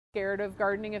scared of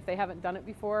gardening if they haven't done it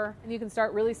before. And you can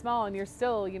start really small and you're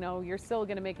still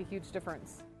going to make a huge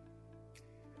difference.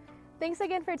 Thanks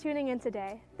again for tuning in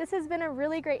today. This has been a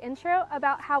really great intro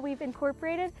about how we've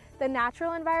incorporated the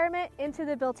natural environment into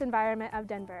the built environment of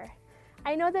Denver.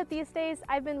 I know that these days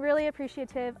I've been really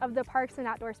appreciative of the parks and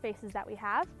outdoor spaces that we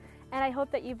have, and I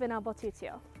hope that you've been able to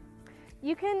too.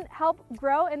 You can help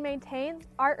grow and maintain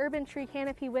our urban tree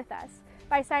canopy with us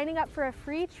by signing up for a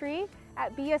free tree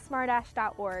at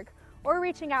beasmartash.org or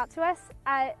reaching out to us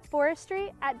at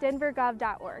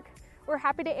forestry@denvergov.org. We're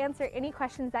happy to answer any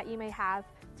questions that you may have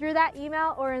through that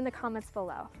email or in the comments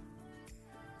below.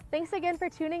 Thanks again for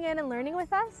tuning in and learning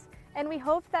with us, and we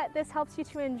hope that this helps you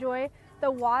to enjoy the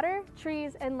water,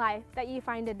 trees, and life that you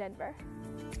find in Denver.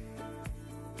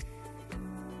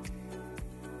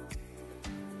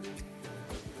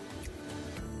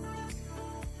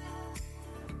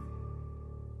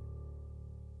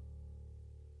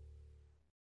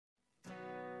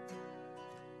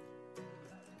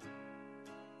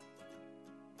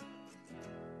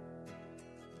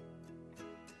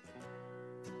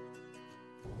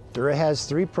 Dura has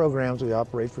 3 programs we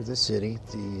operate for the city.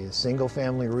 The single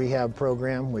family rehab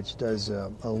program, which does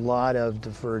a lot of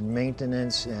deferred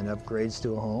maintenance and upgrades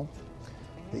to a home.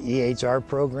 The EHR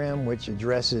program, which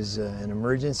addresses an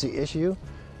emergency issue,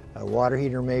 a water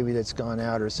heater maybe that's gone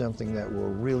out or something that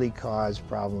will really cause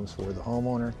problems for the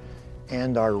homeowner.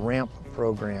 And our RAMP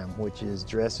program, which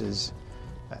addresses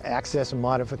access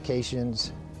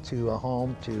modifications to a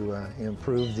home to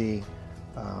improve the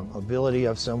ability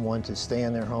of someone to stay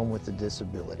in their home with a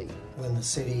disability. When the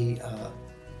city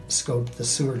scoped the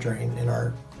sewer drain in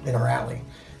our alley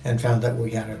and found that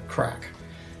we had a crack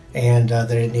and that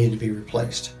it needed to be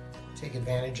replaced. Take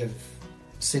advantage of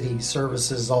city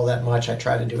services all that much. I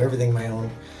try to do everything my own,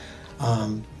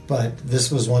 but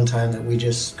this was one time that we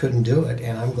just couldn't do it,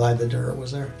 and I'm glad that Dura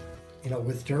was there. You know,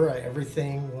 with Dura,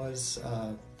 everything was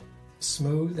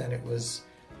smooth, and it was,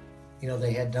 you know,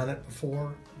 they had done it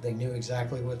before. They knew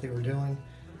exactly what they were doing,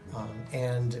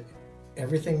 and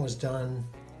everything was done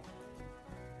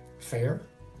fair,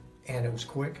 and it was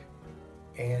quick,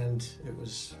 and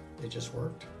it just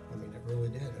worked. I mean, it really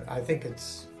did. I think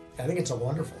it's a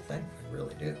wonderful thing. I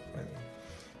really do. I mean,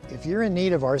 if you're in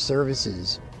need of our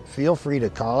services, feel free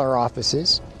to call our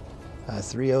offices,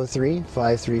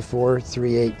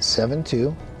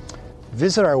 303-534-3872.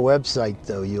 Visit our website,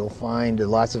 though. You'll find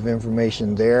lots of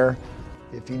information there.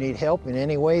 If you need help in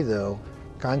any way, though,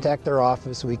 contact our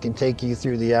office. We can take you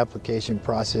through the application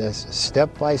process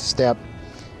step by step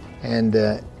and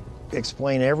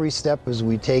explain every step as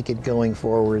we take it going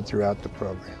forward throughout the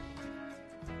program.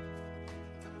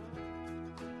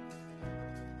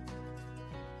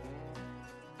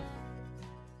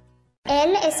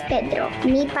 Él es Pedro,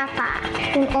 mi papá,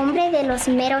 un hombre de los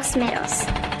meros meros.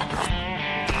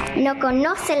 No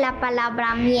conoce la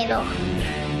palabra miedo.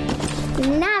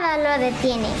 Nada lo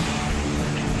detiene.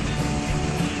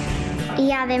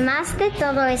 Y además de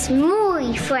todo es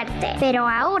muy fuerte, pero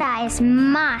ahora es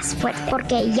más fuerte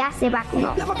porque ya se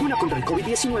vacunó. La vacuna contra el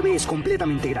COVID-19 es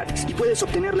completamente gratis y puedes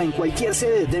obtenerla en cualquier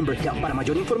sede de Denver Health. Para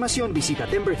mayor información visita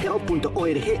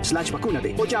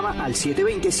denverhealth.org/vacúnate o llama al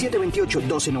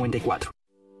 720-728-1294.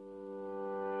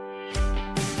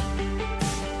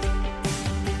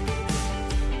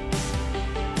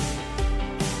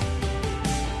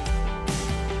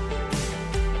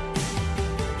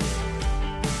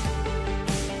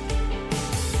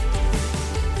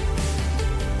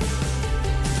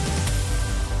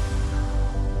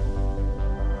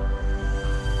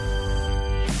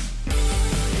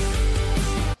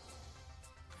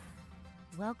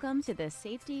 Welcome to the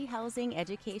Safety, Housing,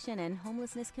 Education, and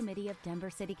Homelessness Committee of Denver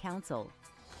City Council.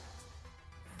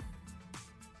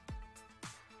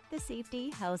 The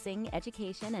Safety, Housing,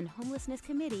 Education, and Homelessness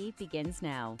Committee begins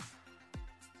now.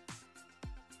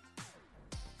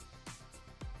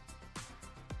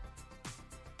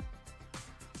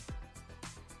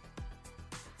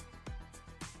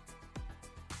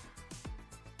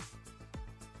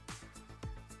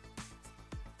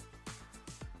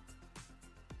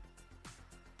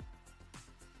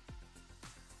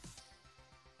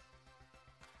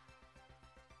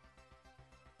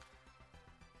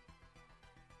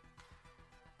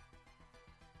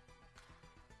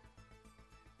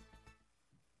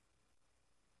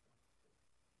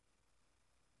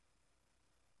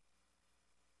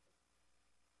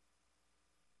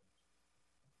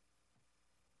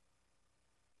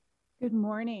 Good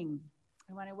morning.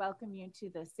 I want to welcome you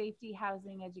to the Safety,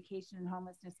 Housing, Education, and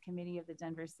Homelessness Committee of the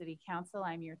Denver City Council.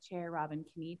 I'm your chair, Robin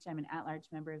Kniech. I'm an at-large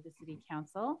member of the City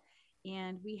Council.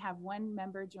 And we have one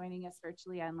member joining us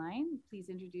virtually online. Please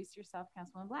introduce yourself,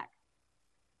 Councilwoman Black.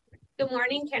 Good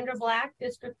morning, Kendra Black,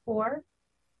 District 4.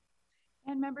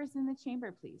 And members in the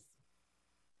chamber, please.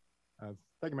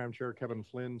 Thank you, Madam Chair. Kevin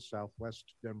Flynn,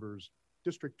 Southwest Denver's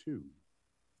District 2.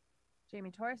 Jamie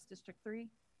Torres, District 3.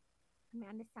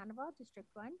 Amanda Sandoval, District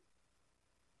 1.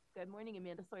 Good morning,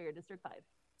 Amanda Sawyer, District 5.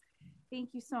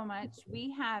 Thank you so much.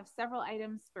 We have several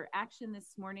items for action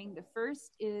this morning. The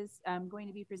first is going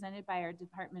to be presented by our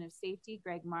Department of Safety,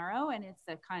 Greg Morrow, and it's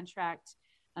a contract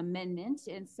amendment.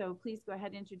 And so please go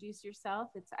ahead and introduce yourself.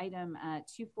 It's item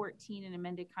 214, an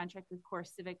amended contract with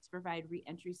CoreCivic to provide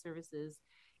re-entry services.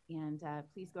 And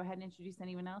please go ahead and introduce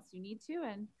anyone else you need to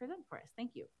and present for us.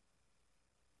 Thank you.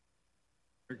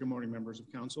 Good morning, members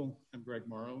of council. I'm Greg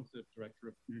Morrow, the Director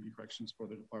of Community Corrections for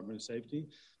the Department of Safety.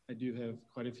 I do have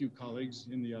quite a few colleagues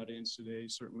in the audience today,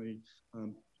 certainly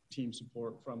team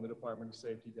support from the Department of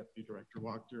Safety, Deputy Director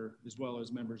Wachter, as well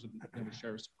as members of the Denver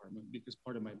Sheriff's Department, because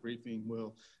part of my briefing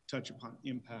will touch upon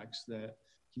impacts that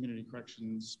Community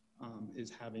Corrections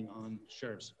is having on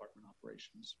Sheriff's Department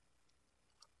operations.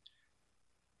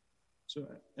 So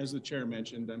as the chair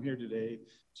mentioned, I'm here today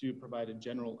to provide a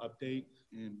general update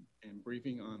and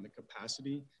briefing on the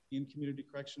capacity in community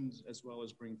corrections, as well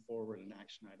as bring forward an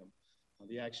action item.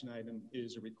 The action item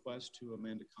is a request to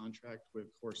amend a contract with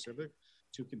CoreCivic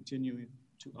to continue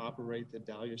to operate the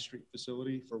Dahlia Street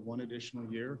facility for one additional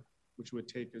year, which would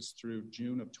take us through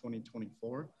June of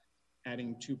 2024,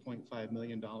 adding $2.5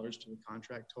 million to the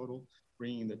contract total,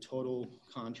 bringing the total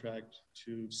contract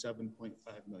to $7.5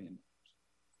 million.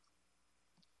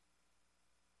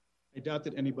 I doubt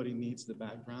that anybody needs the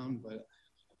background, but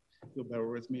if you'll bear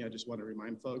with me, I just want to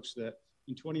remind folks that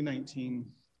in 2019,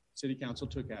 City Council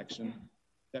took action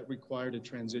that required a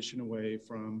transition away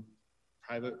from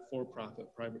private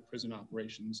for-profit, private prison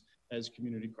operations as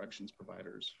community corrections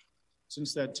providers.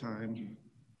 Since that time, the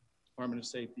Department of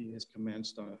Safety has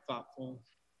commenced on a thoughtful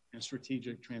and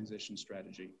strategic transition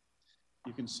strategy.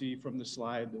 You can see from the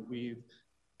slide that we've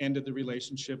ended the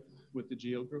relationship with the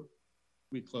GEO Group.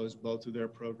 We closed both of their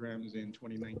programs in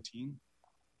 2019.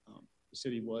 The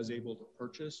city was able to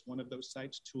purchase one of those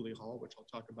sites, Thule Hall, which I'll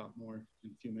talk about more in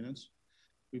a few minutes.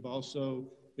 We've also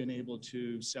been able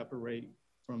to separate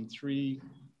from 3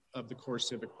 of the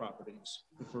CoreCivic properties,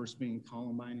 the first being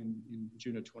Columbine in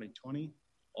June of 2020,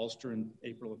 Ulster in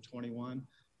April of 21,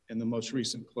 and the most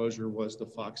recent closure was the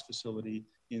Fox facility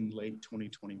in late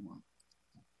 2021.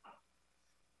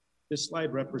 This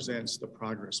slide represents the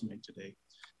progress made to date.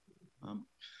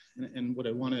 And what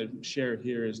I want to share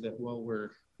here is that while we're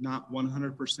not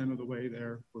 100% of the way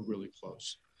there, we're really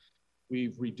close.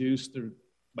 We've reduced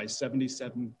by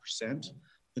 77%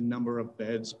 the number of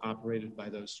beds operated by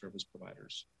those service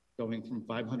providers, going from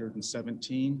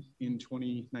 517 in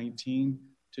 2019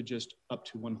 to just up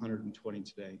to 120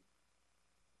 today.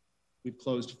 We've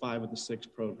closed 5 of the 6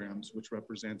 programs, which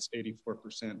represents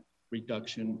 84%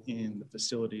 reduction in the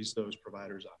facilities those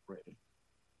providers operated.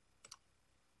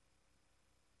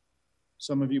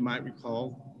 Some of you might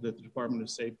recall that the Department of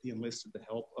Safety enlisted the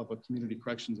help of a community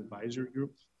corrections advisory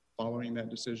group following that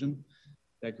decision.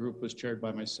 That group was chaired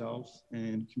by myself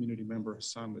and community member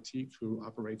Hassan Latif, who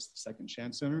operates the Second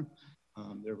Chance Center.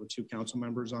 There were 2 council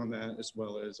members on that, as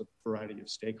well as a variety of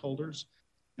stakeholders.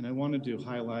 And I wanted to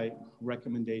highlight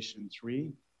recommendation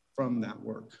 3 from that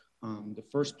work. The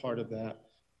first part of that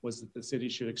was that the city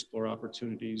should explore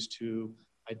opportunities to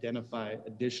identify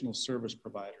additional service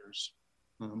providers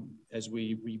as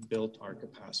we rebuilt our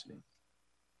capacity.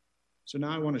 So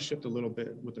now I want to shift a little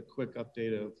bit with a quick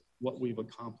update of what we've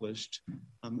accomplished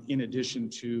in addition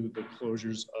to the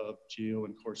closures of GEO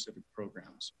and CoreCivic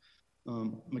programs.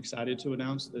 I'm excited to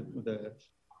announce that the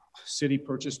city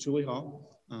purchased Thule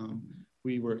Hall.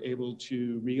 We were able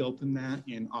to reopen that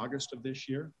in August of this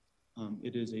year.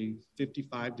 It is a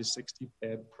 55 to 60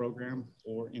 bed program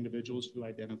for individuals who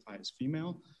identify as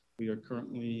female. We are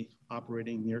currently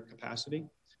operating near capacity.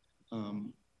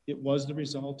 It was the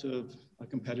result of a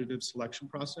competitive selection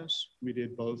process. We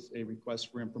did both a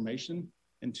request for information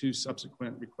and 2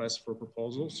 subsequent requests for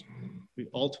proposals. We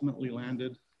ultimately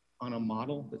landed on a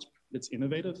model that's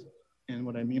innovative. And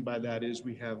what I mean by that is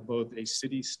we have both a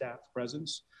city staff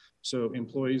presence, so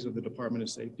employees of the Department of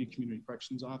Safety Community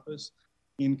Corrections Office,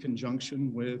 in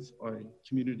conjunction with our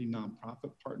community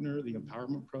nonprofit partner, the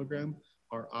Empowerment Program,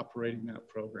 are operating that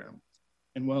program.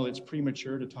 And while it's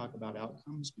premature to talk about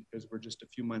outcomes because we're just a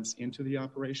few months into the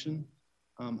operation,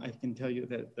 I can tell you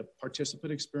that the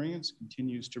participant experience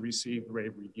continues to receive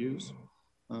rave reviews.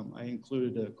 I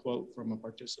included a quote from a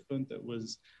participant that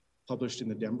was published in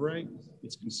the Denverite.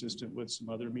 It's consistent with some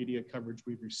other media coverage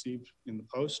we've received in the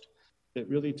Post. that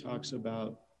really talks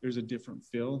about there's a different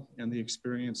feel and the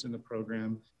experience in the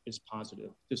program is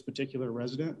positive. This particular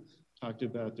resident talked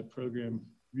about the program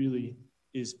really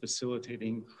is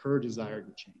facilitating her desire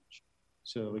to change.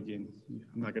 So again,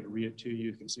 I'm not going to read it to you,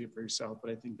 you can see it for yourself,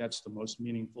 but I think that's the most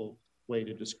meaningful way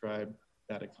to describe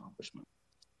that accomplishment.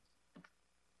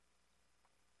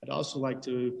 I'd also like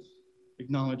to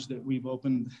acknowledge that we've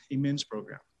opened a men's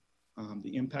program.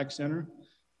 The Impact Center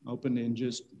opened in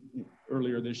just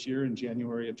earlier this year in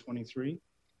January of 23.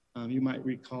 You might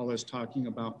recall us talking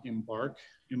about Embark.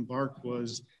 Embark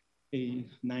was a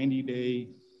 90-day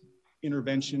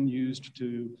intervention used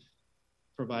to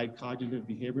provide cognitive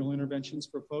behavioral interventions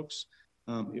for folks.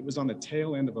 It was on the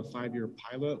tail end of a 5-year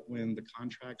pilot when the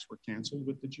contracts were canceled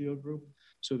with the GEO group.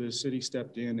 So the city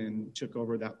stepped in and took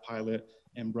over that pilot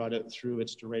and brought it through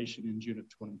its duration in June of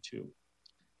 22.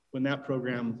 When that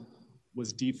program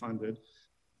was defunded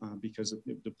because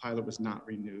the pilot was not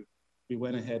renewed, we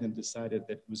went ahead and decided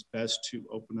that it was best to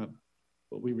open up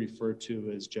what we refer to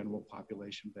as general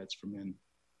population beds for men.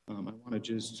 I want to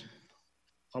just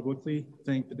publicly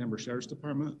thank the Denver Sheriff's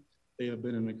Department. They have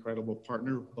been an incredible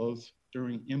partner both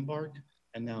during Embark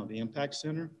and now the Impact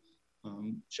Center.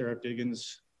 Sheriff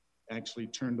Diggins actually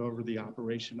turned over the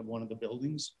operation of one of the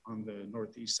buildings on the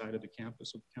northeast side of the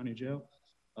campus of the county jail,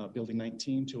 Building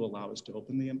 19, to allow us to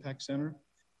open the Impact Center.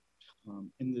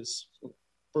 In this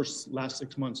last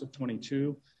 6 months of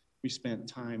 22, we spent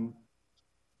time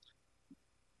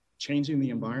changing the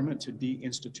environment to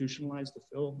deinstitutionalize the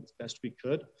fill as best we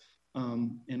could.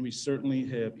 And we certainly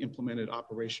have implemented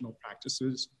operational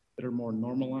practices that are more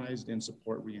normalized and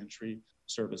support reentry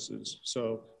services.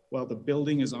 So while the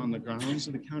building is on the grounds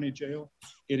of the county jail,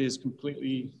 it is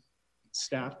completely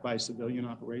staffed by civilian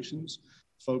operations.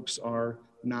 Folks are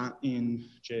not in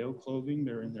jail clothing,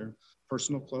 they're in their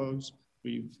personal clothes.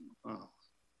 We've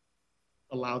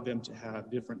allowed them to have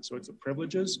different sorts of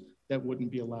privileges that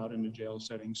wouldn't be allowed in a jail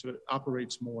setting. So it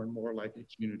operates more and more like a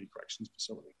community corrections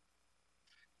facility.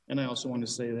 And I also want to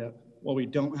say that while we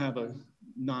don't have a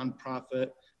nonprofit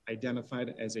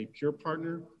identified as a peer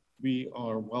partner, we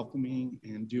are welcoming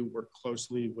and do work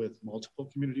closely with multiple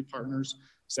community partners.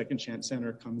 Second Chance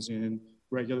Center comes in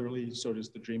regularly, so does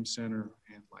the Dream Center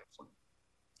and Lifeline.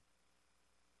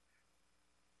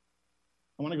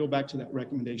 I want to go back to that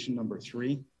recommendation number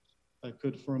 3, if I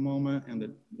could for a moment,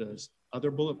 and the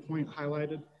other bullet point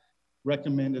highlighted,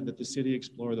 recommended that the city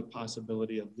explore the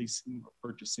possibility of leasing or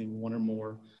purchasing one or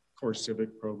more core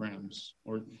civic programs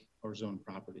or zone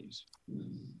properties.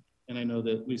 And I know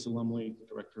that Lisa Lumley, the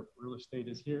Director of Real Estate,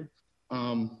 is here.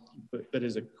 But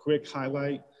as a quick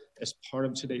highlight, as part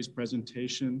of today's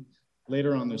presentation,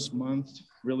 later on this month,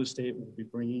 Real Estate will be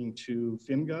bringing to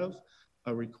FinGov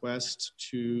a request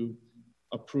to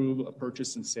approve a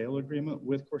purchase and sale agreement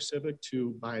with CoreCivic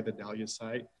to buy the Dahlia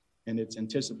site, and its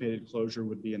anticipated closure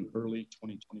would be in early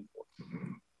 2024.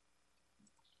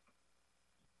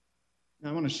 Now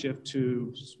I want to shift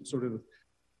to sort of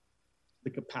the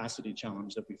capacity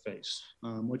challenge that we face.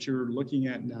 What you're looking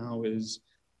at now is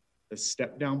the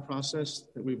step down process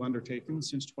that we've undertaken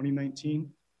since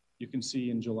 2019. You can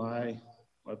see in July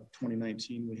of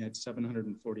 2019, we had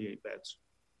 748 beds.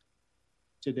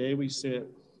 Today we sit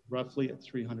roughly at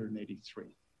 383.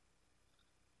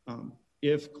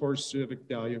 If CoreCivic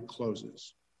Dahlia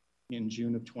closes in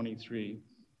June of 23,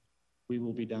 we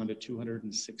will be down to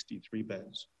 263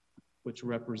 beds, which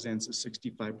represents a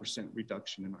 65%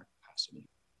 reduction in our capacity.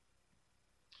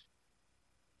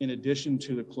 In addition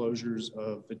to the closures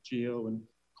of the GEO and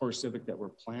CoreCivic that were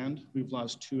planned, we've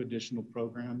lost 2 additional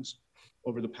programs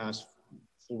over the past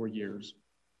 4 years.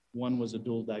 One was a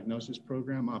dual diagnosis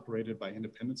program operated by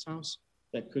Independence House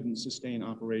that couldn't sustain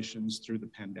operations through the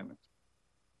pandemic.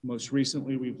 Most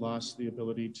recently, we've lost the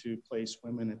ability to place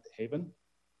women at the Haven.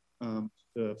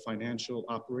 The financial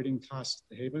operating costs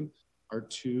at the Haven are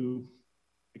too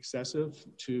excessive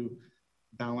to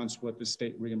balance what the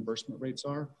state reimbursement rates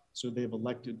are. So they've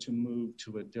elected to move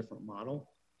to a different model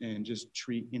and just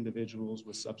treat individuals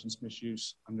with substance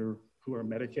misuse who are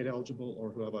Medicaid eligible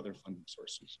or who have other funding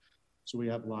sources. So we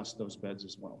have lost those beds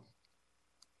as well.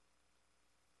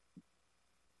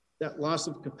 That loss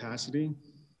of capacity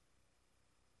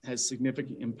has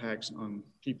significant impacts on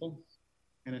people,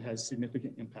 and it has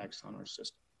significant impacts on our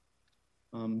system.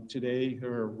 Today,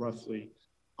 there are roughly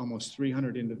almost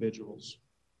 300 individuals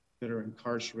that are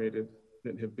incarcerated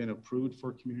that have been approved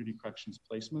for community corrections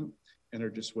placement and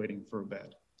are just waiting for a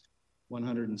bed.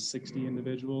 160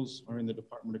 individuals are in the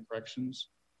Department of Corrections,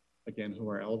 again, who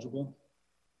are eligible,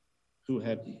 who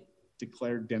have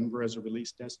declared Denver as a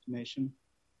release destination,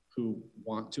 who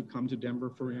want to come to Denver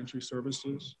for reentry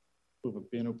services, who have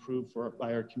been approved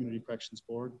by our Community Corrections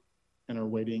Board and are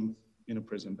waiting in a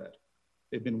prison bed.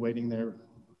 They've been waiting there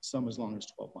some as long as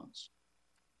 12 months.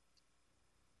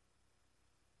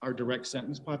 Our direct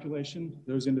sentence population,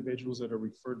 those individuals that are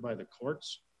referred by the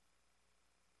courts,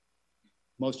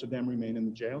 most of them remain in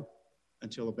the jail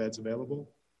until a bed's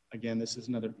available. Again, this is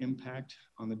another impact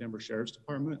on the Denver Sheriff's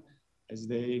Department as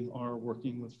they are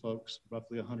working with folks,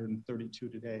 roughly 132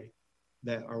 today,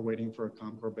 that are waiting for a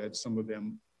ComCore bed, some of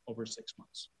them over 6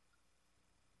 months.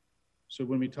 So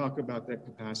when we talk about that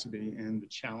capacity and the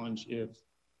challenge if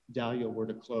Dahlia were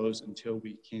to close until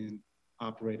we can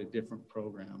operate a different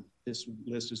program, this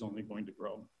list is only going to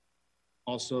grow.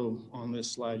 Also on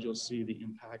this slide, you'll see the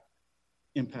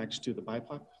impacts to the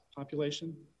BIPOC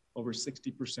population. Over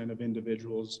 60% of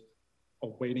individuals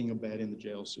awaiting a bed in the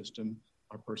jail system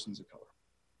are persons of color.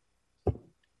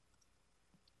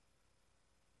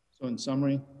 So in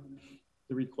summary,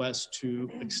 the request to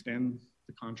extend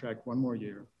the contract one more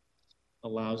year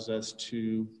allows us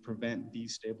to prevent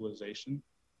destabilization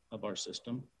of our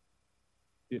system.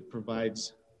 It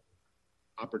provides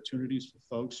opportunities for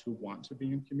folks who want to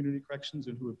be in community corrections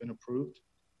and who have been approved.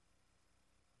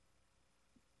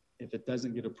 If it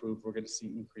doesn't get approved, we're going to see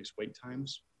increased wait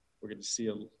times. We're going to see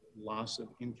a loss of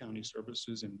in-county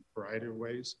services in a variety of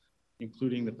ways,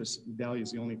 including Dahlia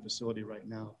is the only facility right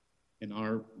now in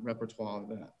our repertoire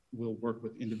that will work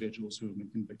with individuals who have been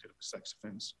convicted of a sex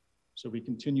offense. So we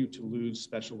continue to lose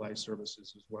specialized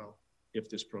services as well if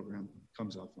this program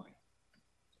comes offline.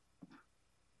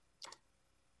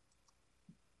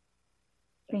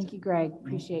 Thank you, Greg.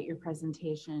 Appreciate your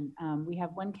presentation. We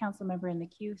have one council member in the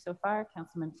queue so far,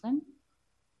 Councilman Flynn.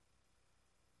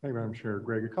 Thank you, Madam Chair.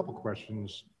 Greg, a couple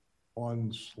questions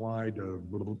on slide,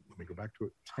 let me go back to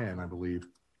it, 10, I believe,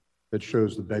 that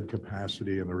shows the bed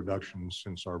capacity and the reduction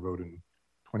since our vote in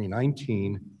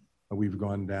 2019. We've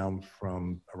gone down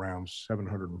from around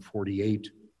 748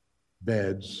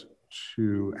 beds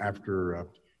to, after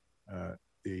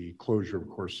the closure of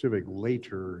CoreCivic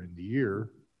later in the year,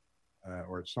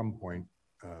 or at some point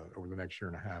over the next year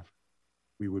and a half,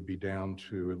 we would be down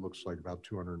to, it looks like about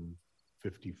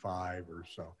 255 or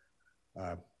so.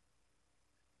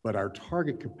 But our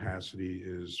target capacity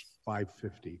is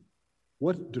 550.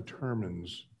 What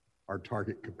determines our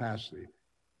target capacity?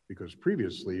 Because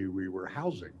previously we were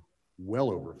housing well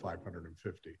over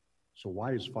 550. So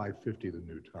why is 550 the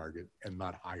new target and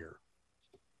not higher?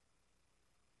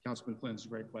 Councilman Flynn's a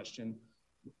great question.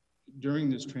 During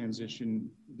this transition,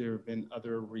 there have been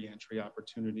other reentry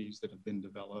opportunities that have been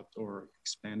developed or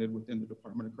expanded within the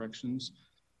Department of Corrections.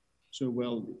 So,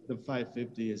 well, the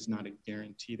 550 is not a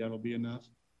guarantee that'll be enough.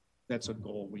 That's a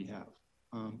goal we have.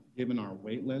 Given our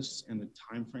wait lists and the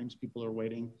timeframes people are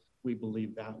waiting, we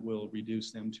believe that will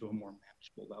reduce them to a more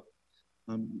manageable level.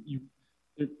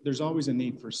 There's always a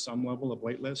need for some level of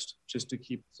wait list just to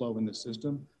keep flow in the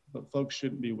system, but folks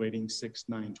shouldn't be waiting 6,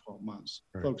 9, 12 months.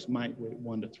 Right. Folks might wait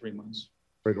 1 to 3 months.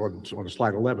 Right, on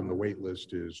slide 11, the wait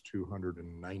list is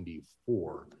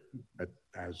 294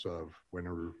 as of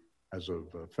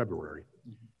February.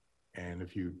 Mm-hmm. And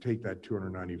if you take that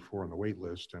 294 on the wait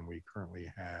list, and we currently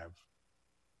have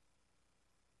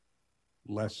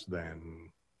less than,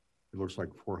 it looks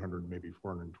like 400, maybe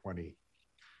 420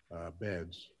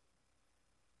 beds,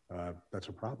 that's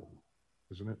a problem,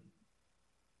 isn't it?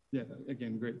 Yeah,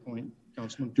 again, great point,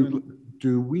 Councilman.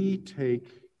 Do we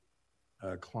take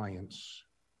clients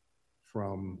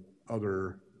from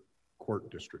other court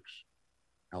districts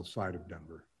outside of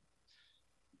Denver?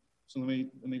 So let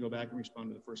me go back and respond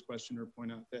to the first question or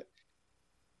point out that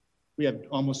we have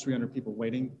almost 300 people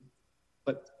waiting,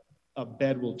 but a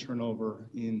bed will turn over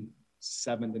in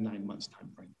 7 to 9 months time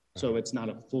frame. So it's not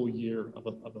a full year of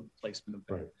a placement of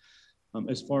bed. Right.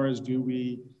 As far as do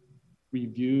we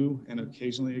review and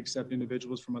occasionally accept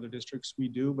individuals from other districts, we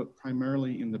do, but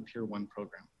primarily in the Pier 1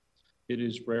 program. It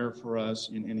is rare for us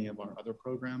in any of our other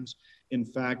programs. In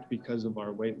fact, because of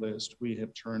our wait list, we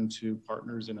have turned to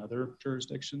partners in other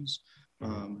jurisdictions.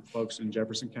 Folks in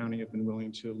Jefferson County have been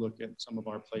willing to look at some of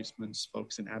our placements.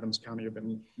 Folks in Adams County have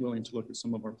been willing to look at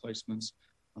some of our placements.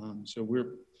 So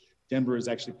Denver is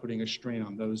actually putting a strain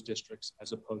on those districts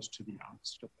as opposed to the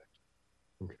opposite effect.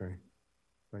 Okay,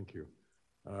 thank you.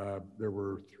 There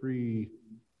were 3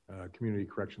 community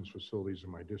corrections facilities in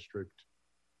my district.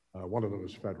 One of them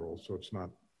is federal, so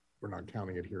we're not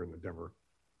counting it here in the Denver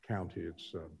County.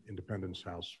 It's Independence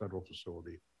House federal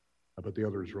facility, but the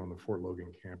others are on the Fort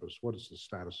Logan campus. What is the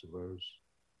status of those?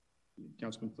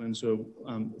 Councilman Flynn, so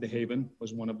the Haven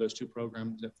was one of those 2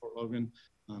 programs at Fort Logan.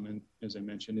 And as I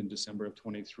mentioned, in December of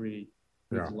 23,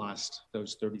 we've lost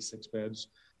those 36 beds.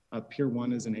 Pier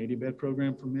 1 is an 80-bed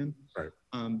program for men. Right.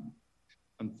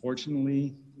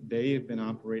 Unfortunately, they have been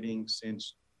operating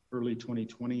since early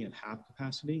 2020 at half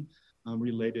capacity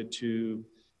related to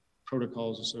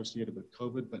protocols associated with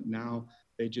COVID, but now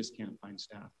they just can't find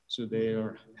staff. So they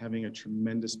are having a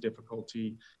tremendous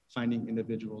difficulty finding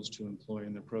individuals to employ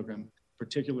in their program,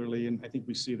 particularly, and I think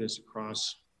we see this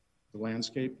across the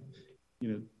landscape,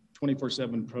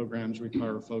 24/7 programs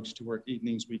require folks to work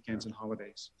evenings, weekends, and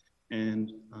holidays.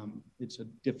 And it's a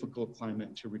difficult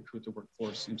climate to recruit the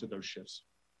workforce into those shifts.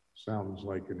 Sounds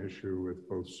like an issue with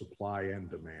both supply and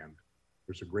demand.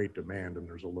 There's a great demand and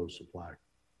there's a low supply.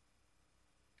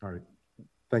 All right.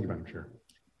 Thank you, Madam Chair.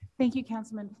 Thank you,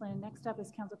 Councilman Flynn. Next up is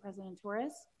Council President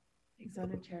Torres. Thanks,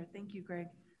 Madam Chair. Thank you, Greg.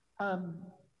 I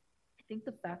think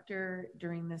the factor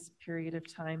during this period of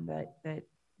time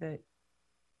that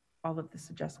all of this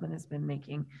adjustment has been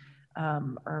making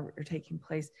or taking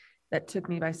place that took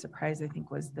me by surprise, I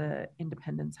think, was the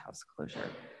Independence House closure.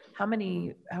 How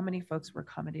many folks were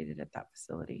accommodated at that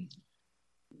facility?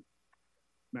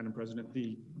 Madam President,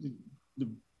 the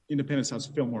Independence House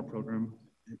Fillmore program,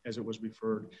 as it was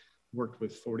referred, worked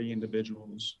with 40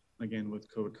 individuals, again, with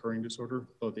co-occurring disorder,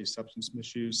 both a substance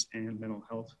misuse and mental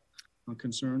health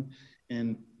concern.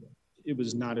 And it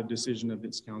was not a decision of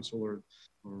its council or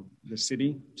the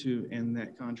city to end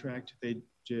that contract. They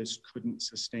just couldn't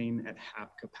sustain at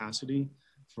half capacity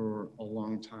for a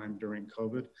long time during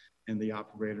COVID. And the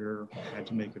operator had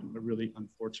to make a really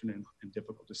unfortunate and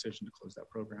difficult decision to close that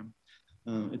program.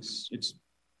 It's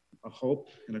a hope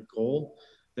and a goal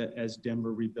that as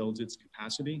Denver rebuilds its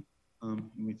capacity, and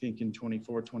we think in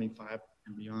 24, 25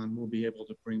 and beyond, we'll be able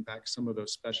to bring back some of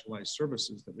those specialized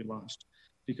services that we lost.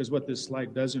 Because what this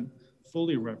slide doesn't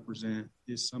fully represent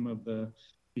is some of the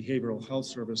behavioral health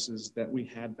services that we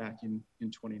had back in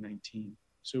 2019.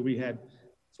 So we had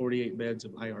 48 beds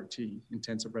of IRT,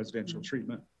 intensive residential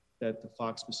treatment, that the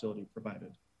Fox facility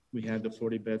provided. We had the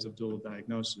 40 beds of dual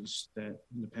diagnosis that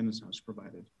Independence House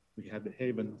provided. We had the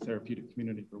Haven Therapeutic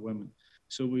Community for Women.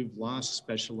 So we've lost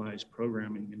specialized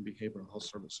programming in behavioral health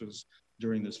services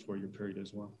during this 4-year period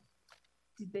as well.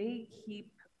 Did they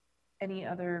keep any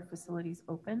other facilities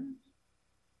open?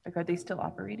 Like, are they still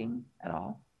operating at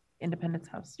all? Independence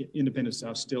House? Independence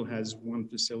House still has one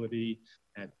facility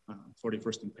at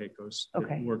 41st and Pecos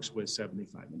that works with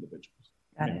 75 individuals.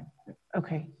 Got it.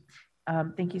 Okay.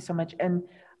 Thank you so much. And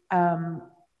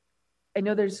I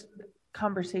know there's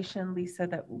conversation, Lisa,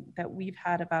 that we've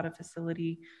had about a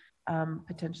facility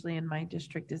potentially in my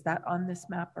district. Is that on this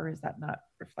map or is that not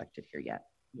reflected here yet?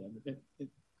 Yeah,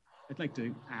 I'd like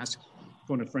to ask,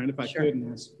 phone a friend if I could,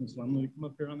 and ask Ms. Lumley to come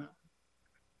up here on that.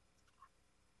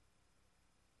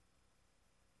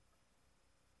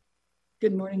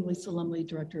 Good morning, Lisa Lumley,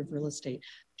 Director of Real Estate.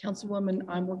 Councilwoman,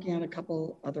 I'm working on a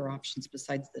couple other options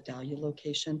besides the Dahlia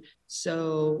location.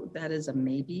 So that is a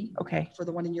maybe for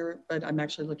the one in Europe, but I'm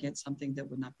actually looking at something that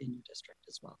would not be in your district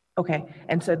as well. Okay.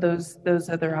 And so those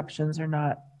other options are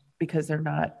not, because they're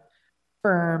not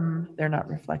firm, they're not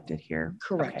reflected here.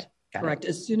 Correct. Okay. Correct.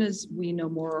 As soon as we know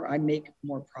more, I make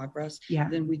more progress,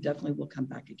 then we definitely will come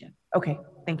back again. Okay.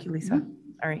 Thank you, Lisa.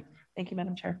 All right. Thank you,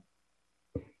 Madam Chair.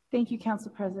 Thank you, Council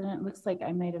President. Looks like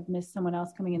I might have missed someone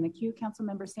else coming in the queue,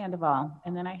 Councilmember Sandoval.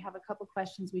 And then I have a couple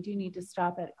questions. We do need to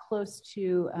stop at close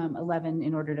to 11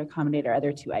 in order to accommodate our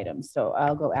other two items. So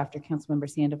I'll go after Councilmember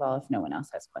Sandoval if no one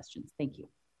else has questions. Thank you.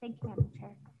 Thank you, Madam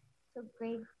Chair. So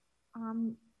Greg,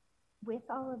 with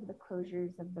all of the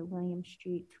closures of the William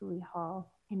Street, Tooley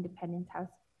Hall, Independence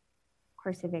House,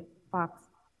 CoreCivic, Fox,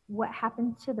 what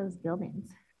happens to those buildings?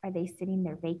 Are they sitting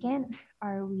there vacant?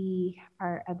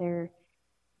 Are other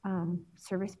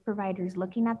service providers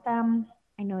looking at them?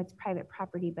 I know it's private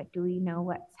property, but do we know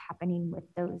what's happening with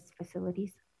those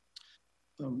facilities?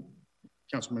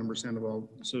 Councilmember Sandoval,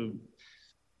 so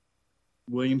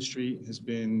William Street has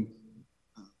been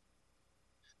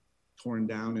torn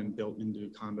down and built into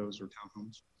condos or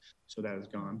townhomes, so that is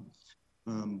gone.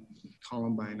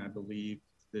 Columbine, I believe,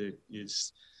 that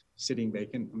is sitting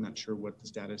vacant. I'm not sure what the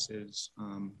status is.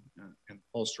 And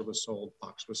Ulster was sold,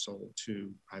 Fox was sold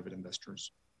to private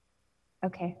investors.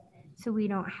 Okay, so we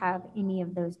don't have any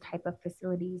of those type of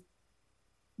facilities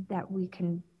that we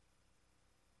can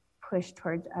push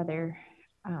towards other,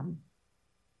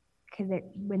 because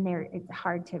it's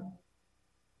hard to,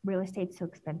 real estate's so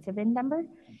expensive in Denver.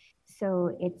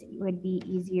 So it would be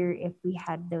easier if we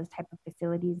had those type of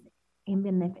facilities,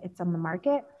 even if it's on the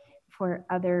market, for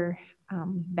other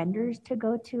vendors to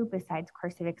go to besides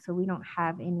CoreCivic. So we don't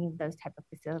have any of those type of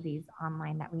facilities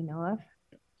online that we know of.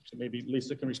 So maybe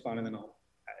Lisa can respond and then I'll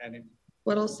add in.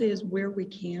 What I'll say is where we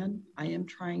can, I am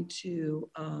trying to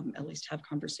at least have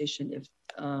conversation if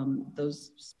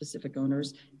those specific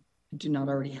owners do not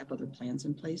already have other plans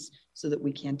in place so that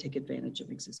we can take advantage of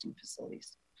existing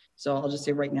facilities. So I'll just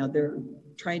say right now, they're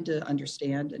trying to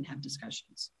understand and have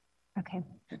discussions. Okay.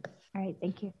 All right.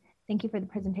 Thank you. Thank you for the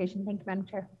presentation. Thank you, Madam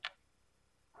Chair.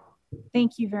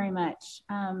 Thank you very much.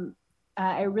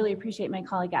 I really appreciate my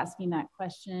colleague asking that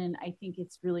question. I think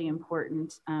it's really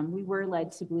important. We were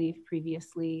led to believe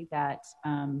previously that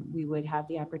we would have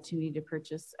the opportunity to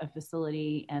purchase a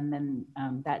facility, and then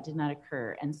that did not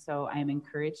occur. And so I'm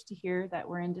encouraged to hear that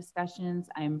we're in discussions.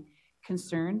 I'm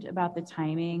concerned about the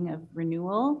timing of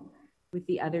renewal with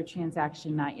the other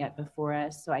transaction not yet before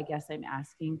us. So I guess I'm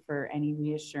asking for any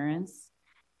reassurance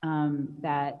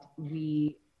that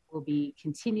we will be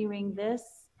continuing this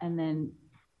and then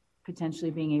potentially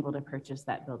being able to purchase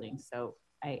that building. So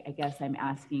I guess I'm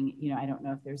asking, I don't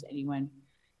know if there's anyone,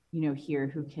 here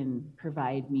who can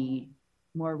provide me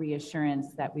more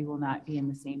reassurance that we will not be in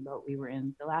the same boat we were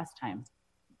in the last time.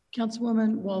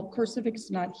 Councilwoman, while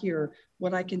CoreCivic's not here,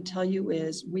 what I can tell you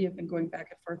is we have been going back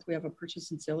and forth. We have a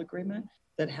purchase and sale agreement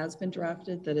that has been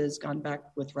drafted that has gone back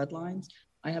with red lines.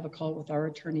 I have a call with our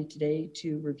attorney today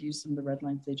to review some of the red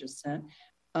lines they just sent.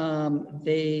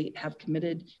 They have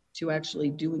committed to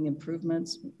actually doing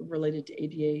improvements related to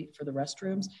ADA for the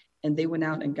restrooms, and they went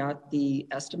out and got the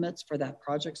estimates for that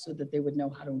project so that they would know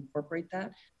how to incorporate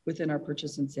that within our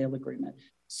purchase and sale agreement.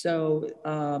 So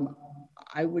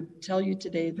I would tell you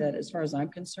today that as far as I'm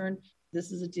concerned,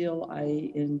 this is a deal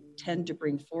I intend to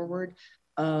bring forward.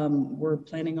 We're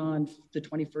planning on the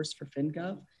 21st for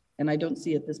FinGov, and I don't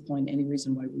see at this point any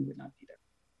reason why we would not be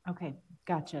there. Okay,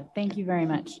 gotcha. Thank you very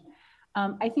much.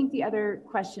 I think the other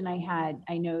question I had,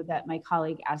 I know that my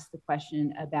colleague asked the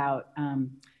question about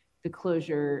the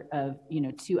closure of,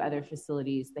 two other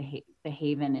facilities, the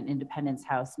Haven and Independence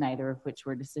House, neither of which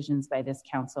were decisions by this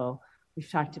council. We've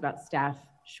talked about staff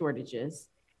shortages.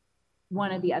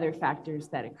 One of the other factors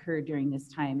that occurred during this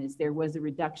time is there was a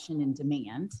reduction in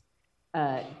demand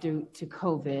due to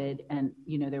COVID, and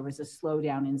there was a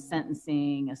slowdown in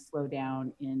sentencing, a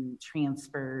slowdown in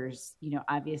transfers.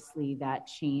 Obviously that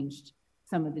changed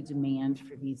some of the demand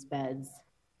for these beds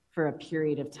for a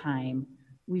period of time.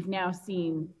 We've now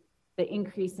seen the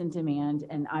increase in demand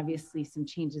and obviously some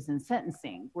changes in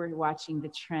sentencing. We're watching the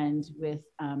trend with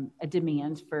a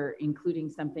demand for including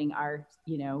something our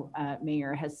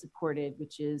mayor has supported,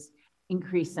 which is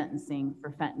increased sentencing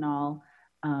for fentanyl,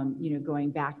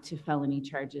 going back to felony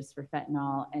charges for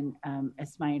fentanyl. And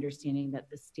it's my understanding that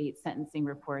the state sentencing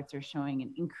reports are showing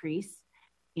an increase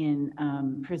in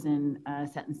prison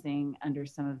sentencing under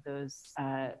some of those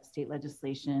state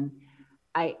legislation.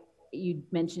 You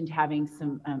mentioned having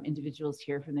some individuals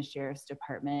here from the Sheriff's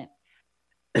Department.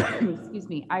 Excuse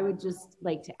me. I would just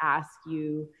like to ask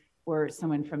you or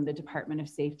someone from the Department of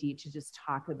Safety to just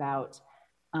talk about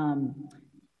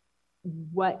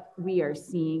what we are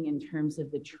seeing in terms of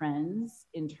the trends,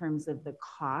 in terms of the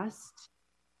cost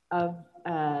of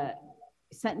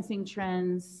sentencing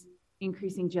trends,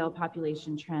 increasing jail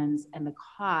population trends, and the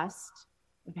cost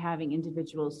of having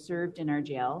individuals served in our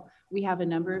jail. We have a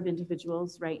number of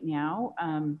individuals right now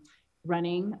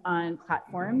running on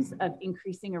platforms of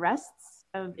increasing arrests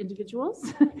of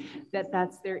individuals,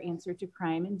 that's their answer to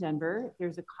crime in Denver.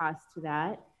 There's a cost to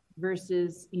that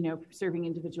versus, serving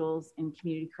individuals in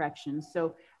community corrections.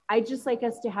 So I'd just like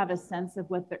us to have a sense of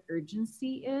what the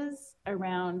urgency is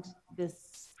around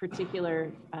this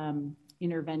particular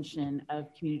intervention of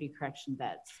community correction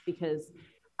beds, because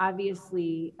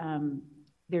obviously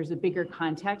there's a bigger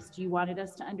context you wanted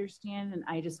us to understand, and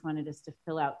I just wanted us to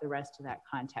fill out the rest of that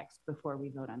context before we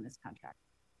vote on this contract.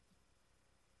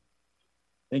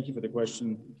 Thank you for the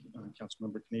question,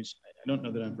 Councilmember Knage. I don't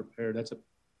know that I'm prepared. That's a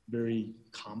very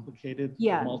complicated,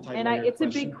 and it's a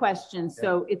big question.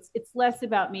 So it's less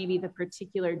about maybe the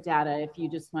particular data. If you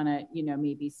just want to,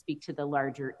 maybe speak to the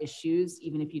larger issues,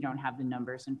 even if you don't have the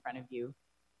numbers in front of you.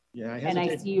 Yeah, and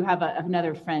I see you have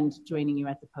another friend joining you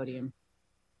at the podium.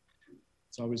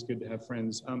 It's always good to have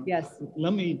friends. Yes.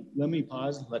 Let me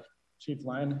pause. Let Chief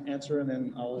Lyon answer, and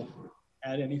then I'll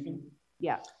add anything.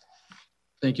 Yeah.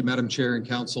 Thank you, Madam Chair and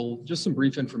Council. Just some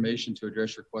brief information to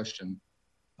address your question.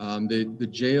 The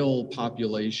jail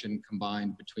population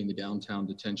combined between the downtown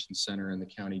detention center and the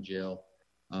county jail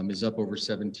is up over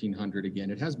 1,700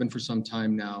 again. It has been for some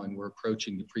time now, and we're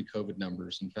approaching the pre-COVID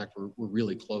numbers. In fact, we're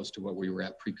really close to what we were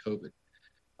at pre-COVID.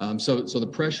 So the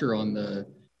pressure on the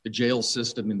jail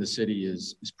system in the city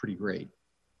is pretty great.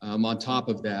 On top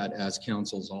of that, as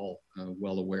council's all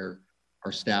well aware,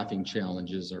 our staffing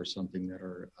challenges are something that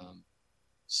are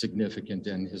significant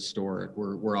and historic.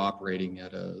 We're operating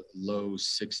at a low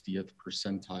 60th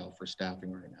percentile for staffing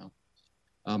right now.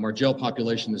 Our jail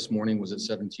population this morning was at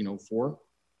 1,704.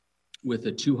 with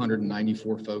the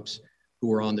 294 folks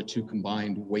who are on the two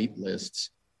combined wait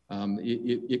lists,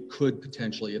 it could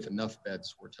potentially, if enough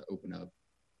beds were to open up,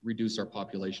 reduce our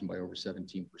population by over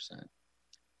 17%.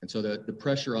 And so the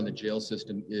pressure on the jail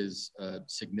system is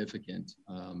significant.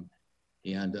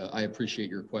 And I appreciate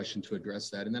your question to address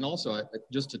that. And then also,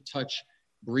 just to touch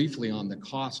briefly on the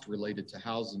cost related to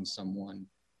housing someone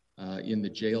in the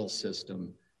jail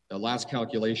system, the last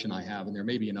calculation I have, and there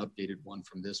may be an updated one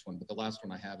from this one, but the last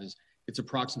one I have is it's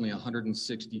approximately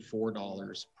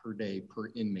 $164 per day per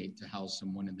inmate to house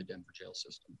someone in the Denver jail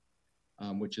system,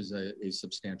 which is a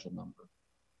substantial number.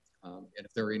 And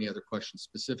if there are any other questions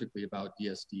specifically about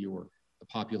DSD or the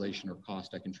population or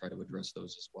cost, I can try to address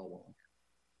those as well while I'm here.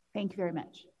 Thank you very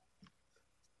much.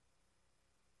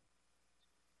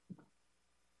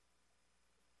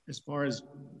 As far as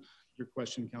your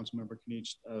question, Councilmember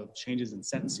Kinich, of changes in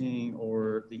sentencing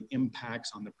or the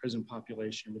impacts on the prison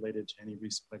population related to any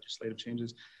recent legislative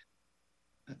changes,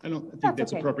 I think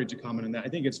that's okay. Appropriate to comment on that. I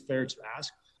think it's fair to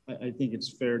ask. I think it's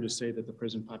fair to say that the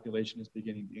prison population is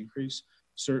beginning to increase.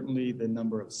 Certainly the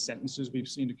number of sentences we've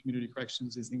seen to community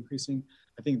corrections is increasing.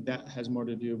 I think that has more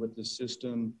to do with the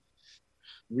system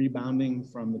rebounding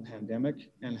from the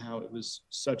pandemic and how it was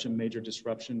such a major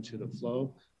disruption to the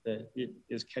flow that it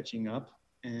is catching up.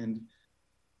 And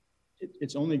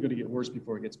it's only going to get worse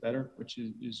before it gets better, which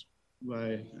is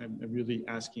why I'm really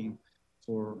asking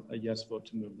for a yes vote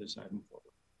to move this item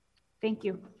forward. Thank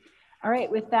you. All right,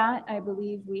 with that, I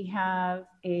believe we have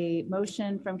a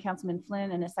motion from Councilman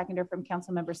Flynn and a seconder from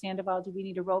Councilmember Sandoval. Do we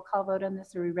need a roll call vote on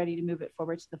this? Or are we ready to move it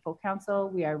forward to the full council?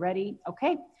 We are ready.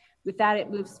 Okay. With that, it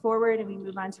moves forward and we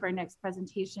move on to our next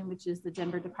presentation, which is the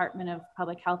Denver Department of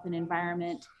Public Health and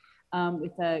Environment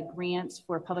with a grant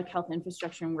for public health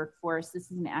infrastructure and workforce.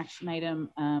 This is an action item,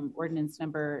 ordinance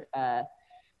number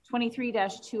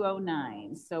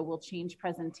 23-209. So we'll change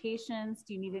presentations.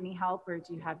 Do you need any help or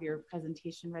do you have your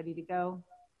presentation ready to go?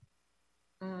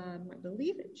 I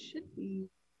believe it should be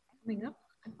coming up,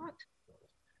 I thought.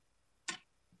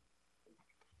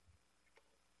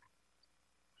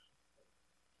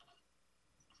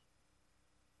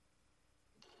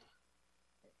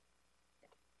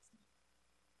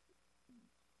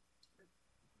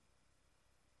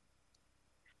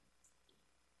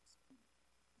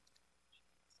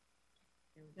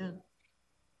 Yeah.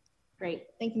 Great.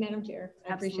 Thank you, Madam Chair.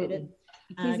 I appreciate it.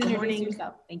 Please introduce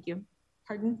yourself. Thank you.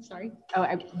 Pardon, sorry. Oh,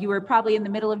 you were probably in the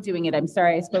middle of doing it. I'm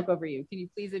sorry, I spoke over you. Can you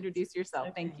please introduce yourself?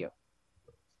 Okay. Thank you.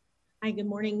 Hi, good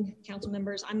morning, council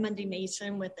members. I'm Mundy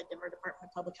Mason with the Denver Department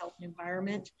of Public Health and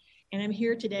Environment, and I'm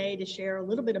here today to share a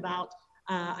little bit about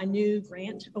a new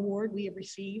grant award we have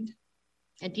received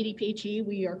at DDPHE.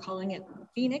 We are calling it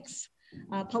Phoenix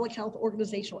Public Health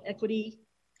Organizational Equity,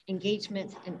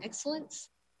 Engagement, and Excellence.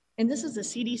 And this is a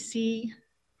CDC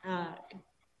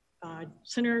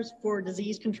Centers for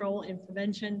Disease Control and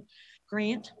Prevention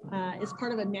grant. It's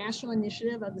part of a national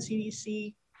initiative of the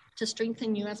CDC to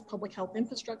strengthen U.S. public health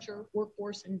infrastructure,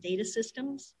 workforce, and data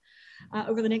systems.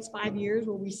 Over the next 5 years,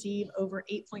 we'll receive over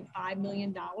 $8.5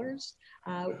 million.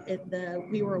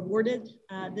 We were awarded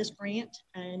this grant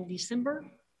in December,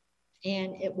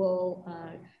 and it will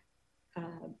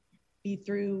be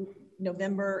through end of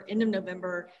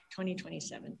November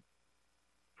 2027.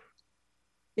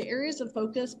 The areas of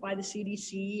focus by the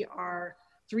CDC are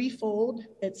threefold.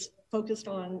 It's focused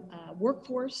on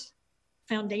workforce,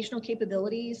 foundational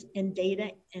capabilities, and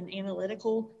data and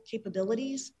analytical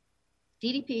capabilities.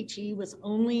 DDPHE was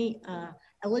only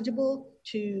eligible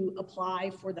to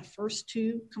apply for the first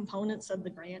two components of the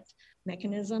grant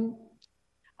mechanism,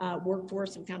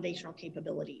 workforce and foundational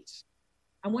capabilities.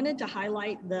 I wanted to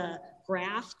highlight the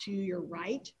graph to your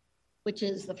right, which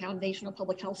is the foundational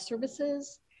public health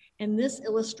services. And this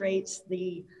illustrates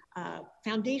the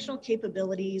foundational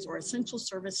capabilities or essential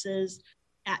services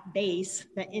at base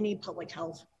that any public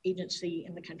health agency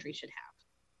in the country should have.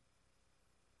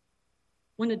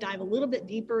 I want to dive a little bit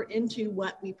deeper into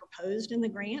what we proposed in the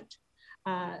grant.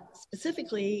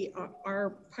 Specifically,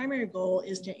 our primary goal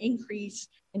is to increase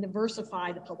and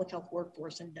diversify the public health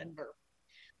workforce in Denver.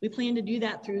 We plan to do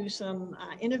that through some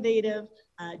innovative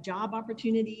job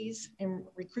opportunities and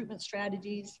recruitment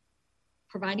strategies,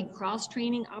 providing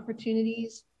cross-training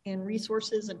opportunities and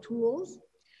resources and tools,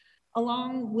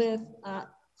 along with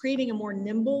creating a more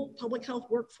nimble public health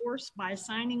workforce by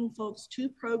assigning folks to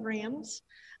programs,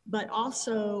 but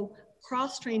also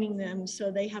cross-training them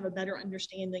so they have a better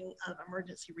understanding of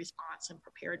emergency response and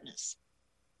preparedness.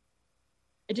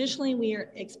 Additionally, we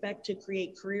expect to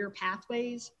create career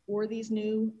pathways for these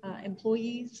new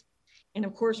employees. And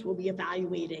of course, we'll be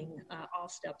evaluating all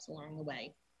steps along the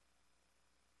way.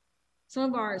 Some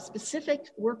of our specific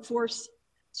workforce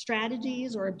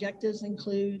strategies or objectives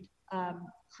include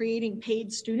creating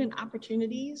paid student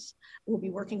opportunities. We'll be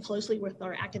working closely with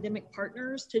our academic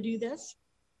partners to do this,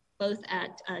 both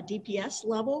at DPS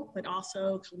level, but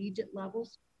also collegiate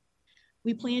levels.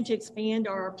 We plan to expand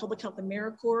our Public Health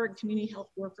AmeriCorps and Community Health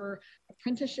Worker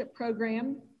Apprenticeship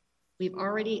Program. We've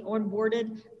already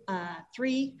onboarded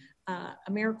 3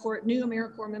 new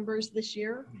AmeriCorps members this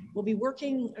year. We'll be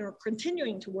working or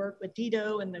continuing to work with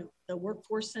DIDO and the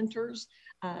workforce centers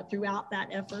throughout that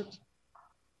effort.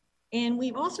 And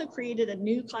we've also created a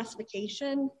new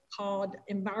classification called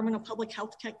Environmental Public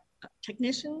Health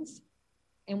Technicians.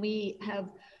 And we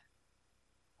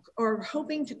are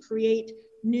hoping to create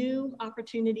new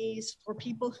opportunities for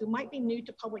people who might be new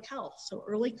to public health. So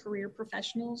early career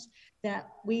professionals that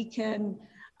we can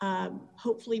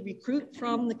hopefully recruit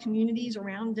from the communities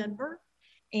around Denver,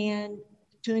 and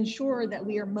to ensure that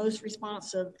we are most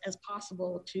responsive as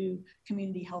possible to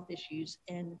community health issues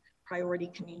in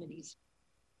priority communities.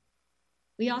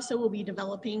 We also will be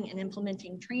developing and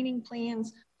implementing training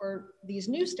plans for these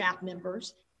new staff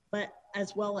members, but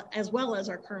as well as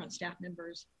our current staff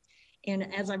members.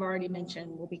 And as I've already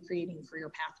mentioned, we'll be creating career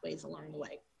pathways along the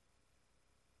way.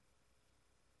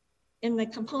 In the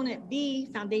component B,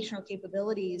 foundational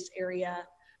capabilities area,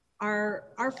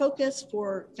 our focus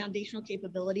for foundational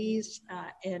capabilities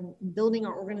and building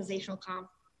our organizational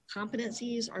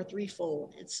competencies are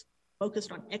threefold. It's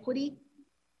focused on equity,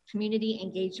 community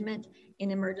engagement,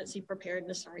 and emergency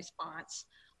preparedness and response.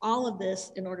 All of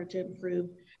this in order to improve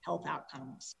health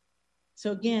outcomes.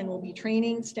 So again, we'll be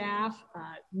training staff,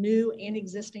 new and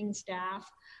existing staff,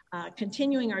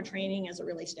 continuing our training as it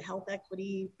relates to health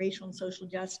equity, racial and social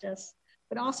justice,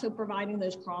 but also providing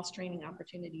those cross-training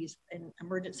opportunities in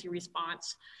emergency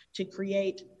response to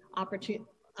create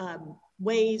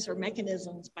ways or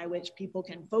mechanisms by which people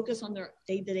can focus on their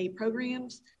day-to-day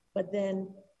programs, but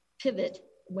then pivot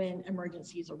when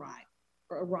emergencies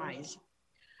arise.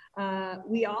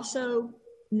 We also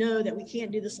know that we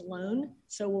can't do this alone,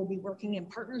 so we'll be working in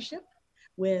partnership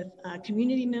with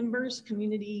community members,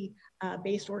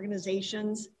 community-based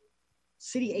organizations,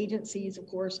 city agencies, of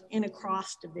course, and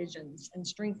across divisions, and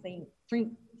strengthening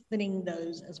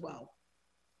those as well.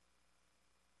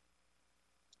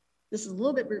 This is a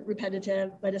little bit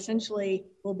repetitive, but essentially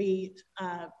we'll be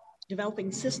developing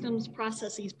systems,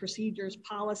 processes, procedures,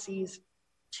 policies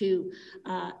to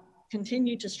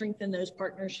continue to strengthen those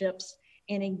partnerships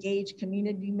and engage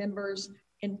community members.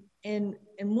 And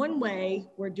one way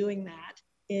we're doing that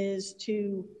is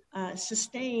to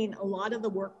sustain a lot of the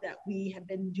work that we have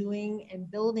been doing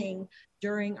and building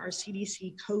during our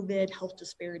CDC COVID Health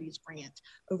Disparities Grant.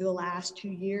 Over the last 2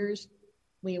 years,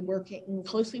 we are working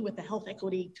closely with the Health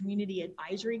Equity Community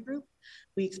Advisory Group.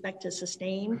 We expect to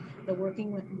sustain the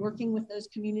working with those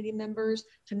community members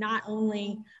to not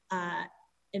only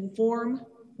inform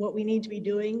what we need to be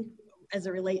doing as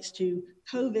it relates to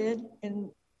COVID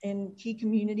in key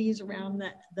communities around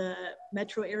the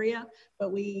metro area,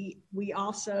 but we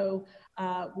also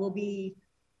will be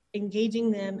engaging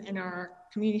them in our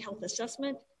community health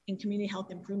assessment and community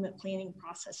health improvement planning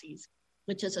processes,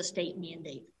 which is a state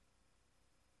mandate.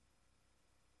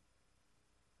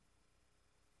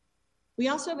 We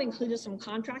also have included some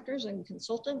contractors and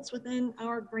consultants within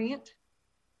our grant.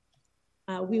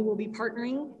 We will be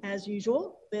partnering, as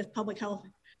usual, with Public Health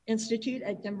Institute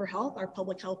at Denver Health, our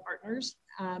public health partners.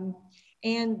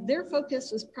 And their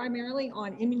focus is primarily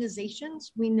on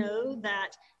immunizations. We know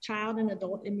that child and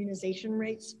adult immunization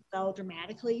rates fell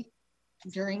dramatically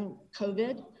during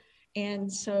COVID.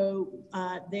 And so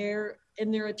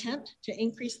in their attempt to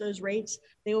increase those rates,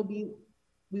 we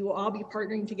will all be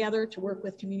partnering together to work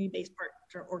with community-based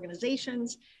partner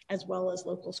organizations, as well as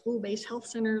local school-based health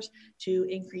centers to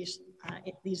increase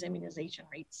these immunization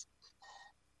rates.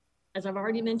 As I've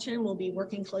already mentioned, we'll be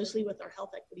working closely with our Health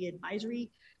Equity Advisory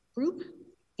Group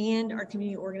and our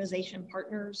community organization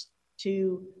partners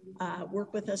to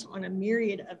work with us on a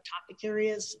myriad of topic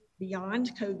areas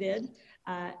beyond COVID,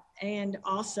 and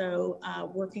also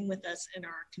working with us in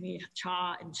our community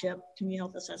CHA and CHIP, community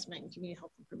health assessment and community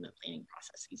health improvement planning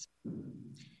processes.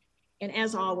 And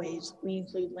as always, we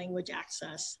include language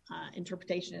access,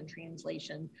 interpretation and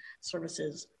translation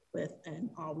services within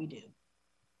all we do.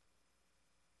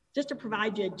 Just to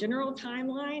provide you a general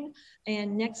timeline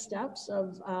and next steps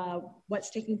of what's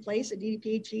taking place at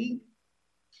DDPHE.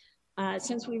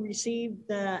 Since we received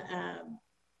the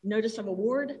notice of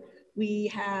award, we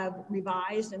have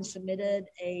revised and submitted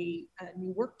a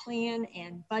new work plan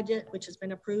and budget, which has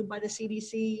been approved by the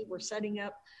CDC. We're setting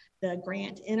up the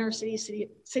grant in our city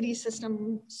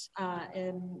systems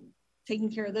and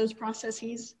taking care of those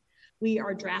processes. We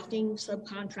are drafting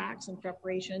subcontracts in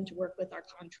preparation to work with our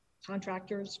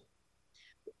contractors.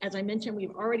 As I mentioned,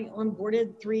 we've already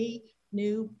onboarded 3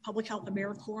 new public health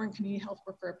AmeriCorps and community health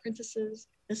worker apprentices.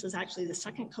 This is actually the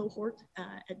 2nd cohort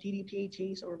at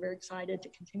DDPHE, so we're very excited to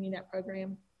continue that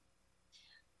program.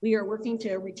 We are working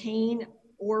to retain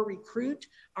or recruit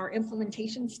our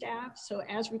implementation staff. So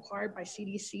as required by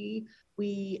CDC,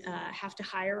 we have to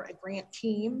hire a grant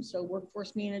team, so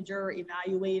workforce manager,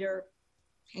 evaluator,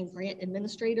 and grant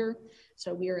administrator.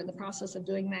 So we are in the process of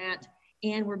doing that.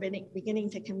 And we're beginning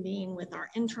to convene with our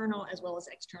internal as well as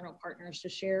external partners to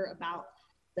share about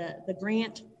the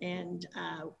grant and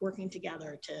working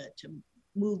together to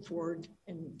move forward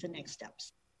into next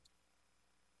steps.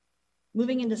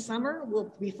 Moving into summer,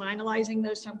 we'll be finalizing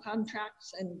those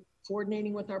subcontracts and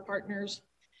coordinating with our partners,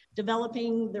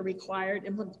 developing the required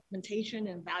implementation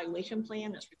and evaluation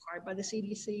plan that's required by the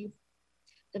CDC,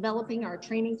 developing our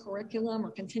training curriculum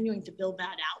or continuing to build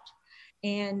that out,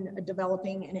 and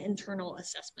developing an internal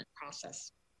assessment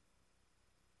process.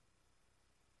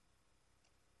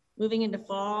 Moving into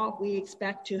fall, we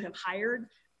expect to have hired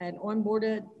and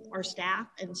onboarded our staff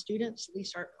and students, at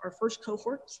least our first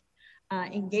cohorts,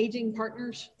 engaging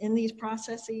partners in these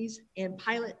processes and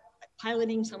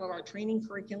piloting some of our training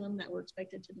curriculum that we're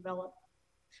expected to develop.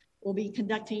 We'll be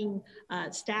conducting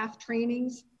staff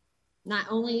trainings, not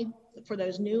only for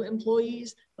those new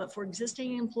employees, but for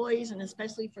existing employees, and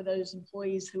especially for those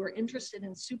employees who are interested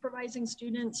in supervising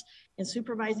students and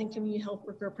supervising community health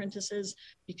worker apprentices,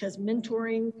 because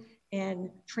mentoring and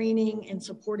training and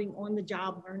supporting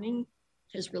on-the-job learning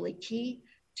is really key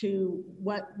to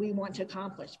what we want to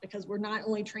accomplish, because we're not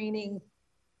only training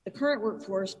the current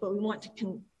workforce, but we want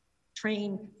to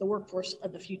train the workforce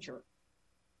of the future,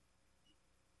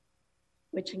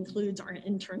 which includes our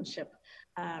internship,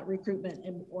 recruitment,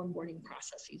 and onboarding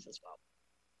processes as well.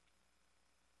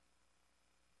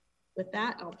 With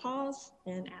that, I'll pause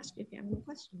and ask if you have any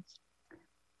questions.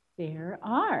 There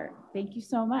are. Thank you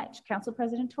so much. Council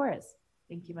President Torres.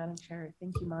 Thank you, Madam Chair.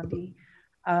 Thank you, Mondi.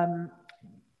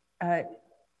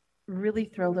 Really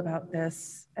thrilled about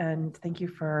this, and thank you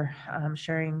for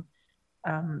sharing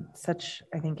such,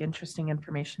 I think, interesting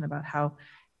information about how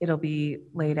it'll be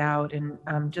laid out,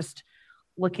 and just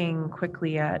looking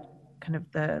quickly at kind of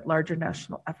the larger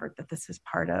national effort that this is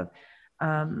part of.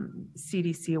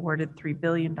 CDC awarded $3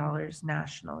 billion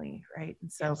nationally, right?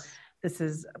 And so this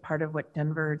is a part of what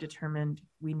Denver determined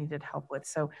we needed help with.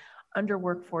 So under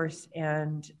workforce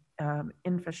and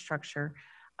infrastructure,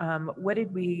 what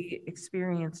did we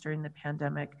experience during the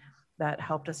pandemic that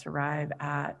helped us arrive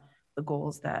at the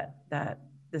goals that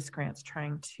this grant's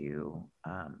trying to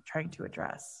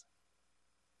address?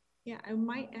 Yeah, I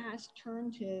might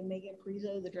turn to Megan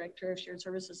Parizo, the Director of Shared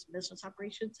Services and Business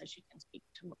Operations, so she can speak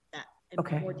to that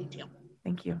in more detail.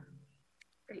 Thank you.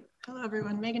 Great. Hello,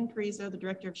 everyone. Megan Parizo, the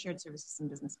Director of Shared Services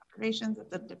and Business Operations at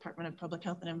the Department of Public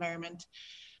Health and Environment.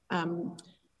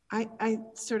 I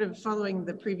sort of following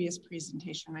the previous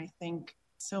presentation, I think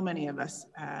so many of us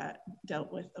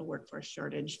dealt with a workforce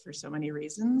shortage for so many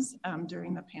reasons.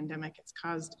 During the pandemic, it's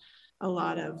caused a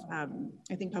lot of,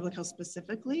 I think public health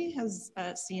specifically has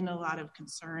seen a lot of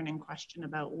concern and question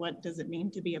about what does it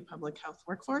mean to be a public health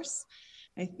workforce.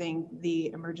 I think the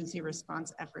emergency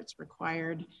response efforts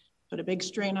required put a big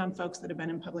strain on folks that have been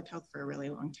in public health for a really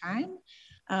long time,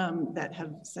 that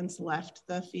have since left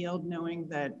the field knowing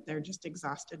that they're just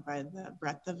exhausted by the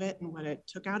breadth of it and what it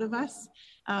took out of us.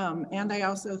 And I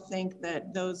also think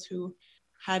that those who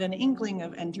had an inkling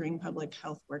of entering public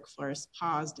health workforce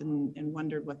paused and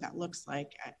wondered what that looks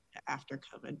like after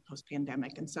COVID,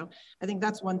 post-pandemic. And so I think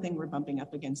that's one thing we're bumping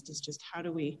up against, is just how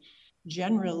do we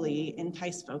generally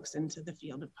entice folks into the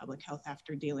field of public health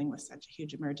after dealing with such a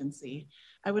huge emergency.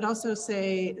 I would also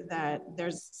say that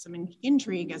there's some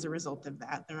intrigue as a result of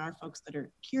that. There are folks that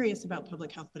are curious about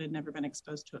public health but had never been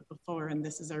exposed to it before, and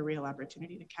this is our real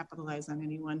opportunity to capitalize on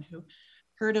anyone who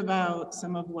heard about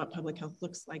some of what public health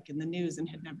looks like in the news and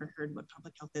had never heard what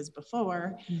public health is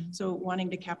before. So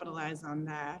wanting to capitalize on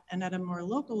that. And at a more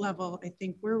local level, I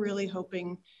think we're really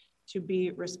hoping to be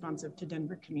responsive to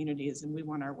Denver communities, and we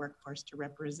want our workforce to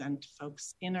represent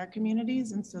folks in our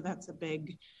communities. And so that's a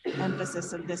big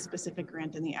emphasis of this specific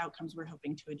grant, and the outcomes we're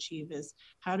hoping to achieve is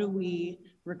how do we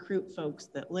recruit folks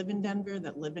that live in Denver,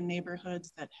 that live in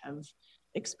neighborhoods that have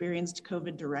experienced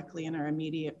COVID directly in our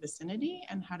immediate vicinity,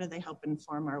 and how do they help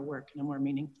inform our work in a more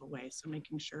meaningful way? So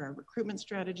making sure our recruitment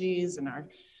strategies and our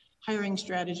hiring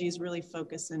strategies really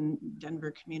focus in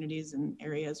Denver communities and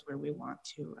areas where we want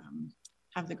to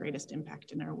have the greatest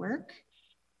impact in our work.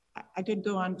 I could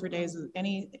go on for days.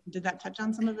 Did that touch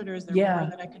on some of it, or is there more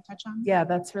that I could touch on? Yeah,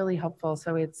 that's really helpful.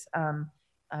 So it's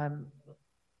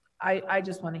I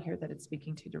just want to hear that it's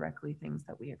speaking to directly things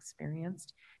that we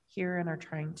experienced here and are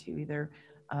trying to either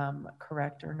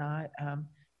correct or not.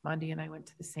 Mondi and I went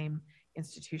to the same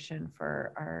institution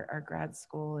for our grad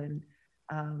school, and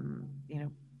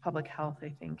public health, I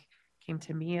think, came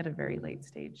to me at a very late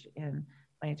stage in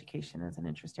my education as an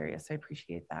interest area. So I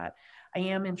appreciate that. I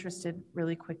am interested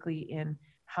really quickly in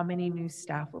how many new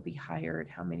staff will be hired,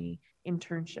 how many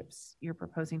internships you're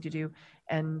proposing to do,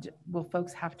 and will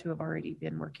folks have to have already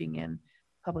been working in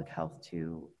public health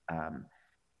to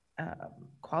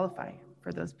qualify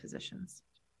for those positions?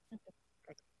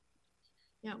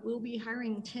 Yeah, we'll be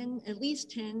hiring at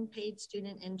least 10 paid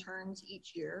student interns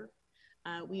each year.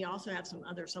 We also have some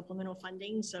other supplemental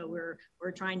funding, so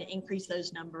we're trying to increase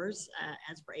those numbers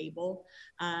as we're able.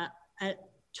 At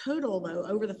total, though,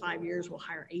 over the 5 years, we'll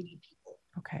hire 80 people.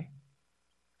 Okay,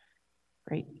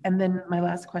 great. And then my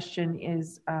last question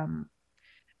is,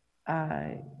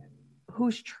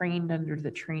 who's trained under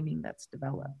the training that's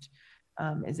developed?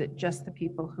 Is it just the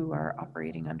people who are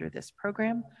operating under this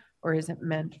program, or is it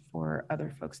meant for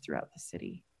other folks throughout the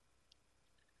city?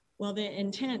 Well, the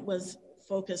intent was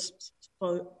focused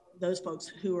for those folks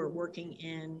who are working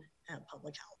in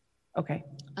public health. Okay.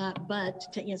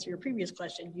 But to answer your previous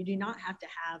question, you do not have to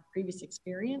have previous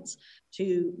experience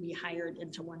to be hired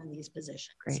into one of these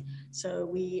positions. Great. So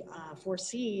we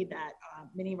foresee that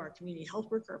many of our community health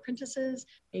worker apprentices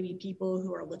may be people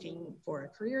who are looking for a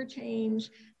career change.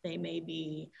 They may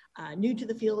be new to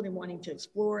the field and wanting to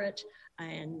explore it.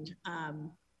 And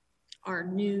our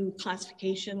new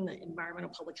classification, the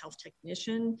environmental public health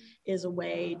technician, is a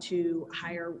way to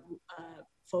hire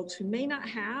folks who may not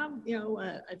have,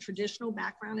 a traditional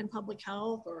background in public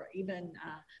health or even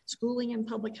schooling in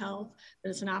public health, but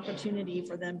it's an opportunity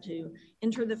for them to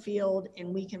enter the field,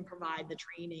 and we can provide the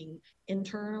training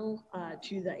internal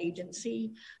to the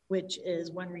agency, which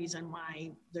is one reason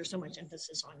why there's so much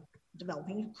emphasis on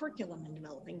developing curriculum and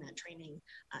developing that training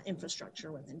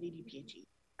infrastructure within DDPHE.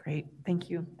 Great, thank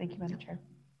you. Thank you, Madam Chair.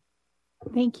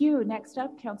 Thank you. Next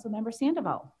up, Councilmember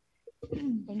Sandoval.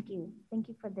 Thank you. Thank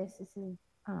you for this. This is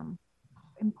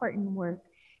important work.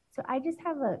 So I just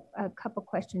have a couple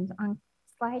questions. On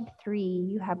slide 3,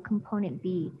 you have component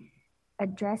B,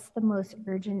 address the most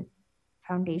urgent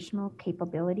foundational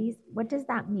capabilities. What does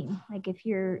that mean? Like, if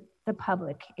you're the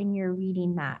public and you're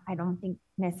reading that, I don't think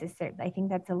necessarily, I think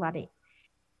that's a lot of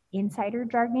insider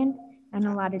jargon. And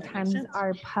a lot of times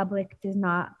our public does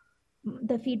not,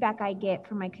 the feedback I get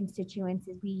from my constituents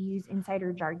is we use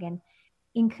insider jargon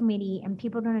in committee and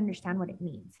people don't understand what it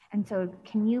means. And so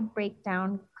can you break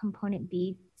down component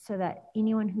B so that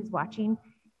anyone who's watching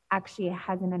actually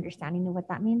has an understanding of what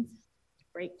that means?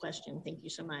 Great question. Thank you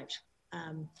so much.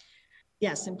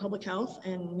 Yes, in public health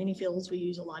and many fields, we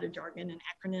use a lot of jargon and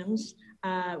acronyms,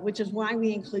 which is why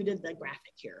we included the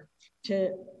graphic here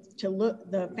to look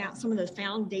some of the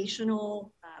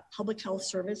foundational public health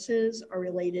services are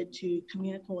related to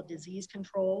communicable disease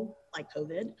control, like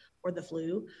COVID or the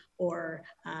flu, or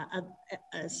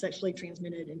sexually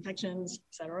transmitted infections,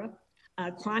 et cetera,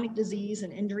 chronic disease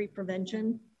and injury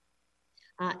prevention,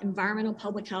 environmental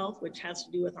public health, which has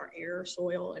to do with our air,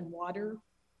 soil, and water,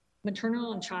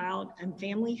 maternal and child and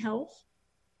family health,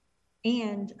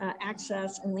 and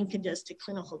access and linkages to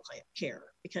clinical care,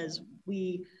 because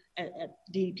we at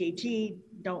DDPHE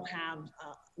don't have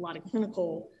a lot of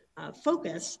clinical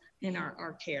focus in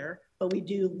our care, but we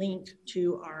do link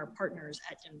to our partners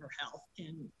at Denver Health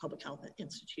and Public Health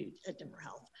Institute at Denver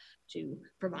Health to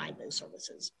provide those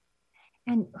services.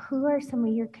 And who are some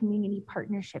of your community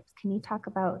partnerships? Can you talk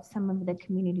about some of the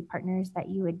community partners that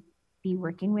you would be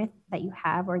working with, that you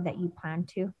have or that you plan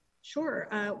to? Sure.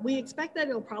 We expect that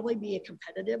it'll probably be a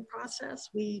competitive process.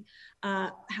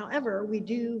 However, we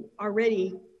do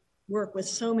already work with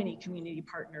so many community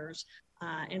partners,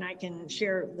 and I can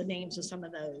share the names of some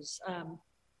of those.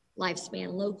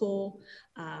 Lifespan Local,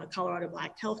 Colorado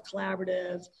Black Health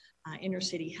Collaborative, Inner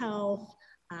City Health,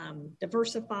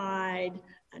 Diversified,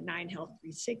 9 Health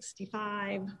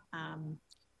 365,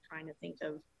 trying to think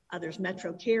of others,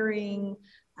 Metro Caring.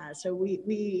 So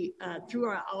we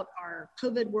throughout our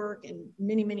COVID work and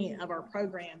many of our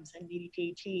programs in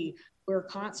DDPHE, we're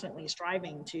constantly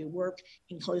striving to work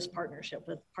in close partnership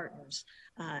with partners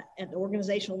at the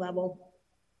organizational level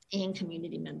and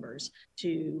community members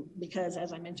because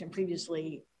as I mentioned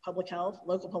previously, public health,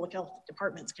 local public health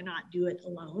departments cannot do it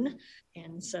alone.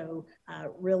 And so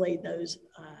really those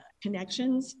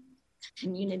connections,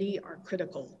 community are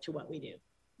critical to what we do.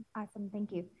 Awesome,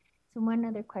 thank you. So one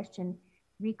other question,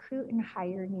 recruit and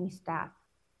hire new staff.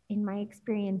 In my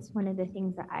experience, one of the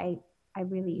things that I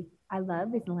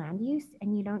love is land use,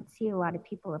 and you don't see a lot of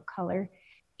people of color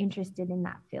interested in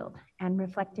that field. And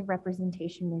reflective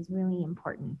representation is really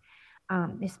important,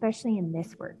 especially in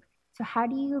this work. So how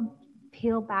do you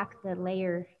peel back the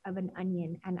layer of an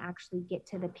onion and actually get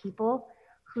to the people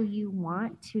who you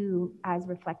want to as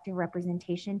reflective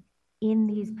representation in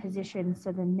these positions,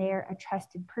 so then they're a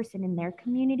trusted person in their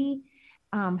community,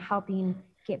 helping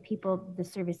get people the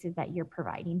services that you're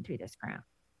providing through this grant?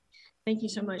 Thank you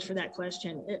so much for that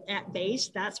question. At base,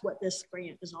 that's what this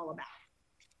grant is all about,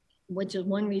 which is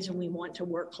one reason we want to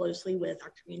work closely with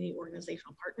our community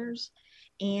organizational partners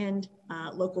and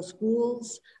local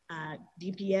schools,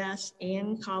 DPS,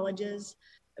 and colleges,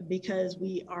 because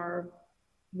we are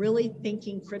really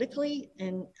thinking critically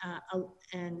and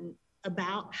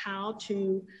about how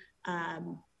to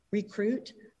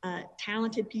recruit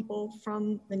talented people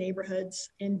from the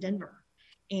neighborhoods in Denver.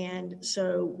 And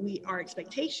so our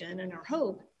expectation and our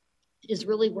hope is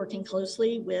really working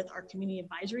closely with our community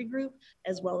advisory group,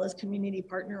 as well as community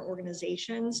partner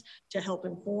organizations to help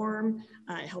inform,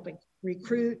 help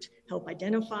recruit, help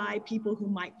identify people who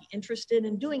might be interested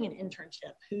in doing an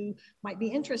internship, who might be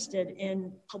interested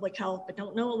in public health, but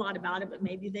don't know a lot about it, but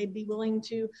maybe they'd be willing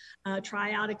to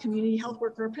try out a community health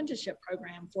worker apprenticeship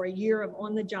program for a year of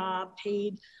on-the-job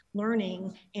paid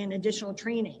learning and additional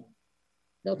training.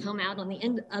 They'll come out on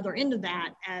the other end of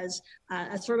that as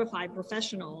a certified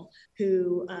professional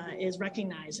who is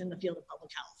recognized in the field of public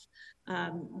health.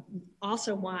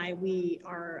 Also why we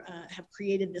have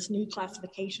created this new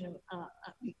classification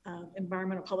of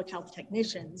environmental public health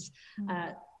technicians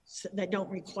that don't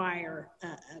require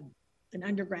an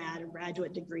undergrad or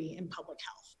graduate degree in public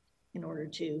health in order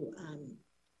to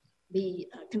be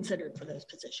considered for those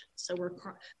positions. So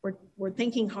we're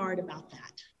thinking hard about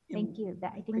that. Thank you.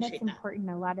 I think that's important.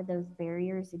 A lot of those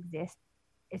barriers exist,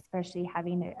 especially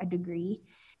having a degree,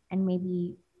 and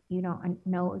maybe you don't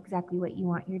know exactly what you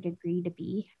want your degree to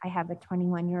be. I have a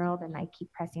 21-year-old and I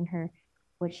keep pressing her,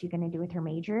 what's she going to do with her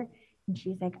major? And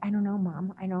she's like, I don't know,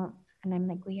 Mom, I don't. And I'm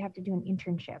like, well, you have to do an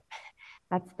internship.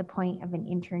 That's the point of an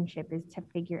internship, is to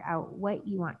figure out what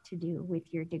you want to do with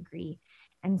your degree.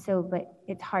 And so, but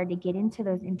it's hard to get into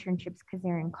those internships because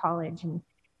they're in college and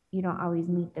you don't always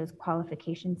meet those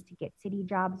qualifications to get city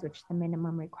jobs, which the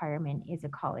minimum requirement is a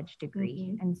college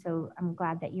degree. And so I'm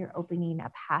glad that you're opening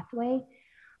a pathway.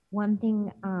 One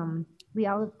thing we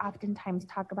oftentimes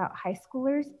talk about high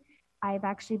schoolers. I've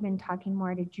actually been talking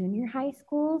more to junior high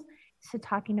schools. So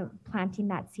planting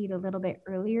that seed a little bit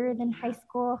earlier than high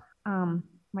school.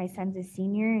 My son's a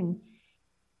senior, and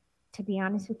to be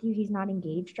honest with you, he's not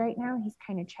engaged right now. He's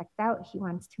kind of checked out. He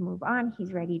wants to move on.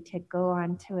 He's ready to go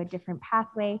on to a different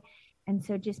pathway. And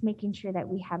so just making sure that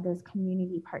we have those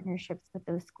community partnerships with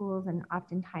those schools, and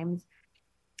oftentimes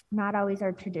not always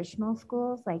our traditional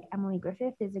schools, like Emily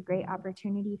Griffith is a great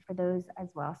opportunity for those as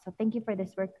well. So thank you for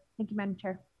this work. Thank you, Madam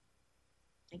Chair.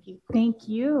 Thank you. Thank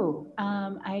you.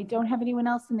 I don't have anyone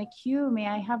else in the queue. May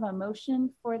I have a motion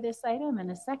for this item in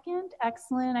a second?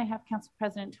 Excellent. I have Council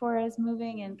President Torres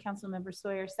moving and Councilmember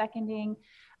Sawyer seconding.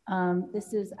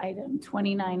 This is item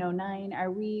 2909.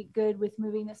 Are we good with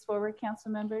moving this forward,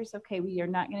 council members? Okay, we are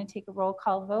not going to take a roll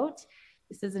call vote.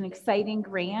 This is an exciting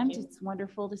grant. It's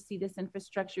wonderful to see this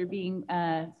infrastructure being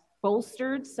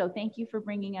bolstered. So thank you for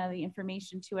bringing the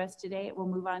information to us today. It will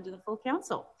move on to the full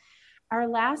council. Our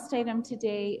last item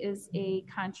today is a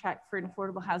contract for an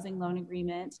affordable housing loan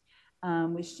agreement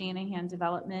with Shanahan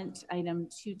Development, item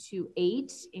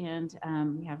 228.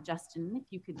 And we have Justin, if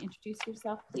you could introduce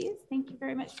yourself, please. Thank you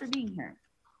very much for being here.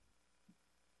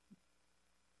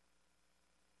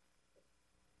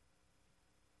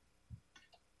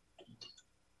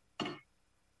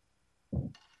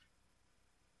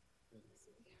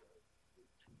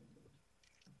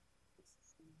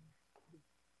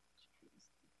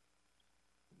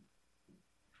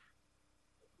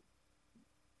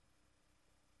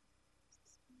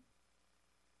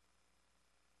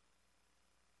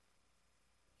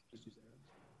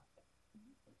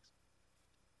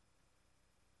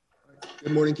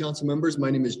 Good morning, council members.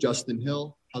 My name is Justin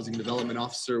Hill, Housing Development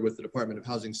Officer with the Department of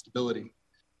Housing Stability.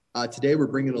 Today, we're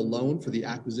bringing a loan for the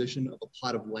acquisition of a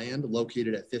plot of land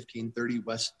located at 1530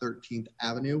 West 13th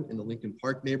Avenue in the Lincoln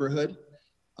Park neighborhood.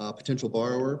 Potential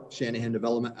borrower, Shanahan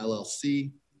Development,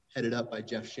 LLC, headed up by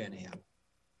Jeff Shanahan.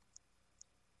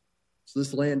 So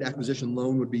this land acquisition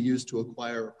loan would be used to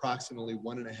acquire approximately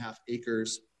 1.5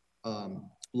 acres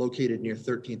located near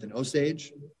 13th and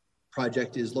Osage.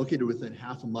 Project is located within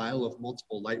half a mile of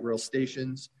multiple light rail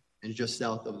stations and just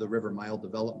south of the River Mile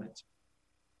development.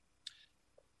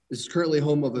 This is currently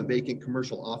home of a vacant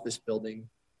commercial office building,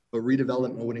 but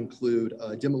redevelopment would include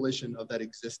demolition of that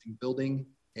existing building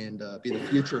and be the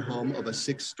future home of a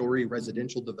 6-story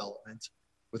residential development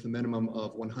with a minimum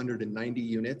of 190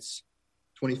 units,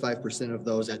 25% of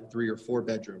those at 3 or 4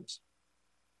 bedrooms.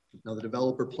 Now, the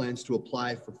developer plans to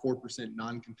apply for 4%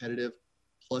 non-competitive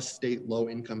plus state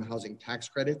low-income housing tax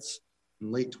credits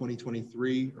in late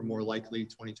 2023 or more likely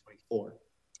 2024.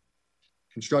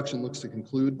 Construction looks to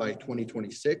conclude by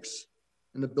 2026,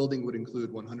 and the building would include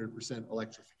 100%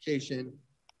 electrification,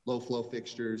 low-flow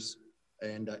fixtures,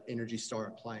 and Energy Star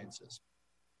appliances.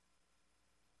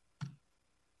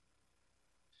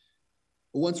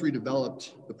 But once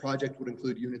redeveloped, the project would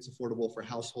include units affordable for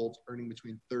households earning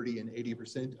between 30 and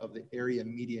 80% of the area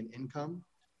median income,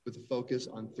 with a focus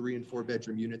on 3 and 4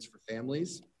 bedroom units for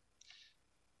families.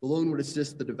 The loan would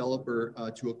assist the developer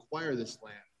to acquire this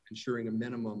land, ensuring a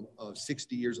minimum of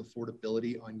 60 years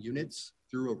affordability on units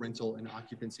through a rental and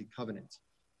occupancy covenant.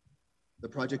 The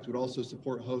project would also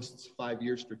support Host's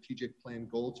 5-year strategic plan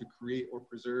goal to create or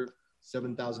preserve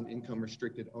 7,000 income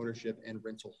restricted ownership and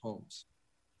rental homes.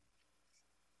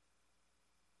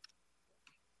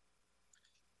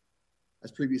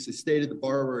 As previously stated, the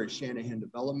borrower is Shanahan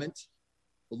Development.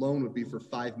 The loan would be for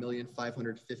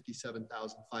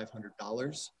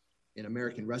 $5,557,500 in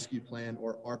American Rescue Plan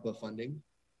or ARPA funding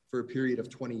for a period of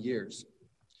 20 years.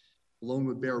 The loan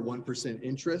would bear 1%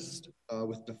 interest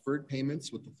with deferred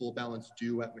payments with the full balance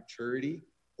due at maturity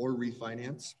or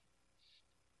refinance.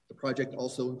 The project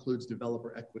also includes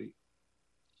developer equity.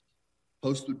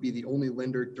 Host would be the only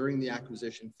lender during the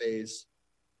acquisition phase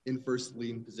in first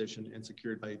lien position and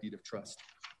secured by a deed of trust.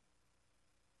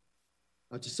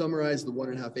 To summarize, the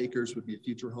 1.5 acres would be a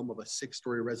future home of a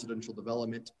 6-story residential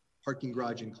development, parking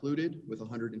garage included with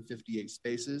 158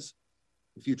 spaces.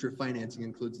 The future financing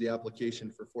includes the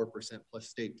application for 4% plus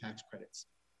state tax credits.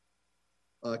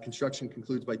 Construction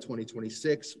concludes by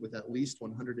 2026 with at least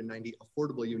 190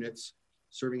 affordable units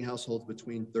serving households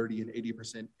between 30 and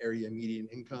 80% area median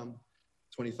income,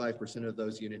 25% of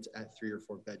those units at 3 or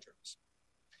 4 bedrooms.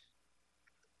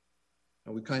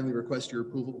 Now, we kindly request your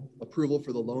approval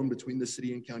for the loan between the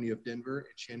City and County of Denver and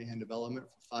Shanahan Development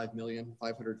for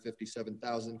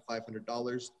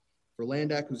 $5,557,500 for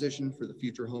land acquisition for the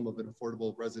future home of an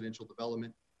affordable residential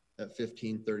development at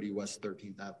 1530 West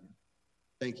 13th Avenue.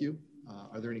 Thank you.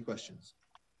 Are there any questions?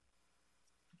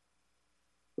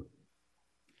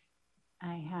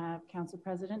 I have Council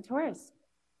President Torres.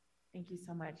 Thank you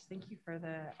so much. Thank you for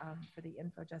the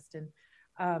info, Justin.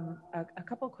 A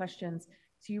couple questions.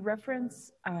 So you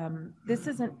reference, this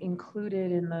isn't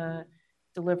included in the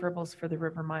deliverables for the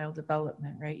River Mile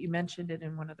development, right? You mentioned it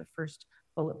in one of the first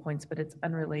bullet points, but it's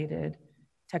unrelated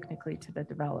technically to the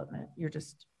development. You're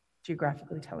just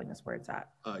geographically telling us where it's at.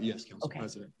 Yes, Council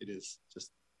President, it is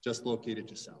just located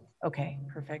just south. Okay,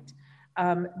 perfect.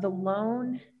 The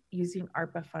loan using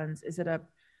ARPA funds, is it a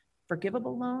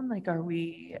forgivable loan? Like, are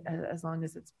we, as long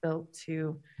as it's built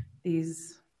to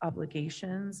these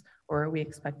obligations, or are we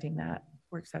expecting that?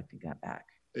 We're expecting that back.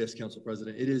 Yes, Council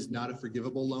President, it is not a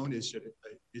forgivable loan. It's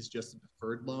just a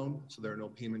deferred loan, so there are no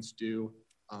payments due.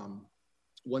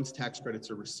 Once tax credits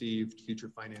are received, future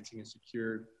financing is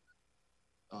secured,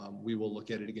 we will look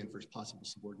at it again for possible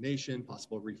subordination,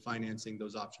 possible refinancing.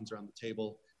 Those options are on the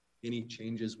table. Any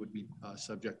changes would be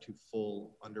subject to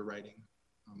full underwriting,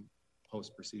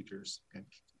 post procedures, and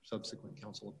subsequent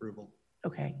council approval.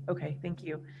 Okay, thank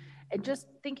you. And just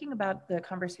thinking about the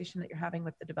conversation that you're having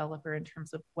with the developer in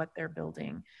terms of what they're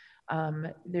building,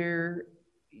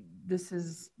 this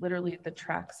is literally the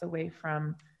tracks away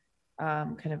from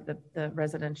kind of the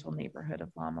residential neighborhood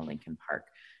of Llama Lincoln Park.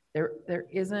 There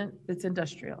isn't, it's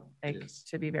industrial, like, yes,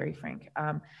 to be very frank.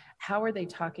 How are they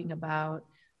talking about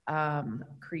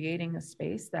creating a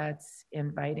space that's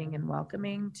inviting and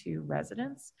welcoming to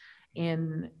residents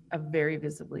in a very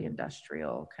visibly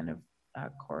industrial kind of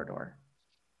corridor?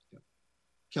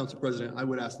 Council President, I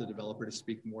would ask the developer to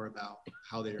speak more about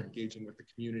how they are engaging with the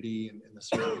community and the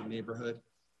surrounding neighborhood.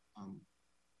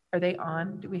 Are they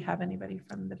on? Do we have anybody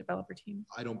from the developer team?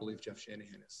 I don't believe Jeff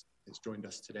Shanahan has joined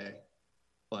us today,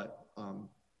 but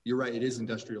you're right, it is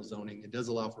industrial zoning. It does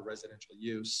allow for residential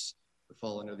use to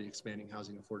fall under the expanding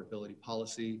housing affordability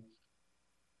policy,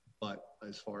 but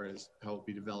as far as how it will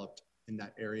be developed in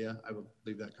that area, I will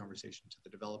leave that conversation to the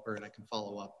developer, and I can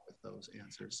follow up with those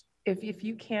answers. If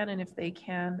you can, and if they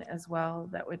can as well,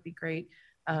 that would be great.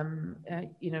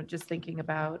 Just thinking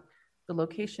about the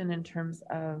location in terms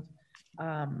of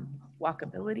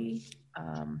walkability,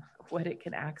 what it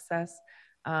can access.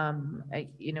 I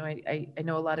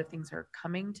know a lot of things are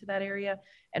coming to that area,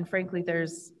 and frankly,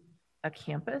 there's a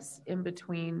campus in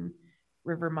between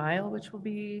River Mile, which will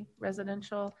be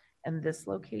residential, and this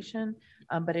location,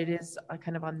 but it is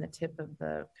kind of on the tip of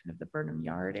the Burnham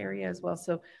Yard area as well.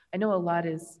 So I know a lot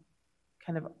is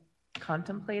kind of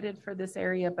contemplated for this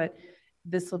area, but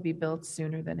this will be built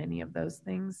sooner than any of those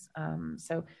things.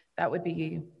 So that would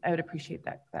be, I would appreciate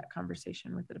that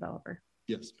conversation with the developer.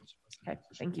 Yes. Okay,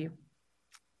 thank you.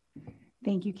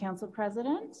 Thank you, Council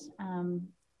President. I'm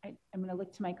going to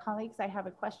look to my colleagues. I have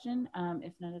a question,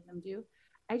 if none of them do.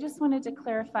 I just wanted to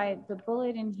clarify, the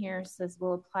bullet in here says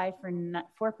we'll apply for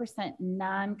 4%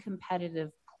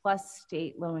 non-competitive plus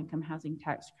state low-income housing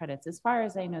tax credits. As far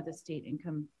as I know, the state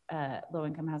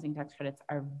low-income housing tax credits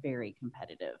are very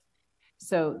competitive.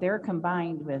 So they're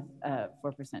combined with 4%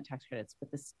 tax credits,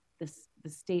 but the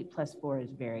state plus 4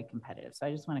 is very competitive. So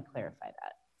I just want to clarify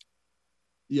that.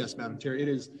 Yes, Madam Chair, it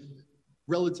is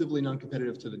relatively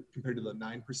non-competitive compared to the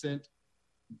 9%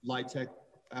 LIHTC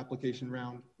application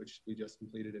round, which we just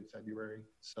completed in February.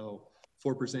 So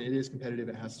 4%, it is competitive.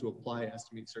 It has to apply, it has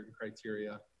to meet certain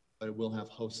criteria, but it will have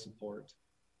host support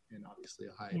and obviously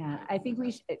a high. Yeah, I think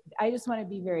I just want to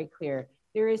be very clear.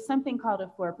 There is something called a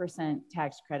 4%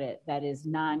 tax credit that is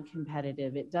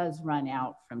non-competitive. It does run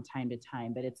out from time to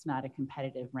time, but it's not a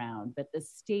competitive round. But the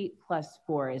state plus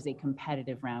 4 is a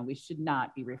competitive round. We should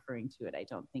not be referring to it, I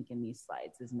don't think, in these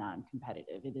slides as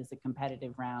non-competitive. It is a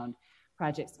competitive round.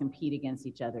 Projects compete against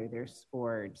each other. They're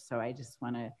scored. So I just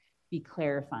want to be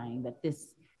clarifying that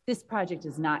this project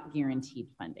is not guaranteed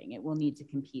funding. It will need to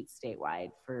compete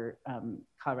statewide for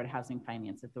Colorado Housing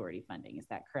Finance Authority funding. Is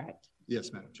that correct?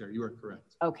 Yes, Madam Chair, you are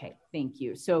correct. Okay, thank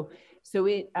you. So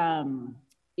it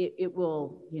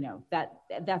will, you know,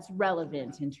 that's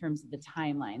relevant in terms of the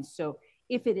timeline. So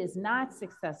if it is not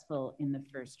successful in the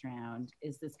first round,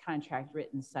 is this contract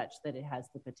written such that it has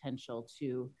the potential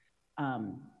to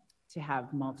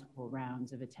have multiple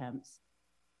rounds of attempts?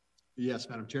 Yes,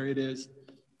 Madam Chair, it is.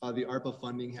 The ARPA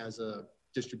funding has a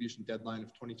distribution deadline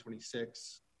of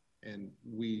 2026, and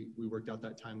we worked out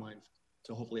that timeline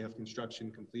to hopefully have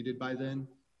construction completed by then.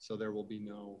 So there will be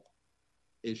no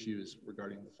issues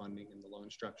regarding the funding and the loan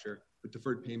structure. With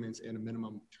deferred payments and a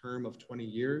minimum term of 20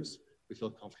 years, we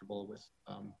feel comfortable with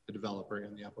the developer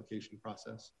and the application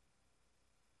process.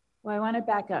 Well, I want to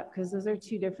back up because those are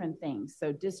two different things.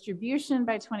 So distribution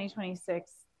by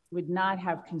 2026 would not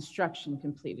have construction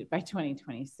completed by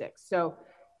 2026. So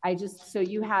I just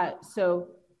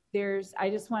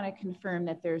want to confirm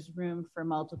that there's room for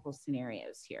multiple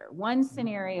scenarios here. One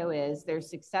scenario is they're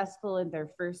successful in their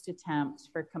first attempt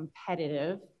for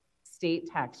competitive state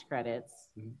tax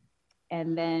credits.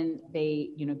 And then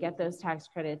they, you know, get those tax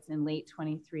credits in late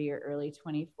 23 or early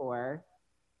 24,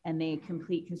 and they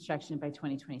complete construction by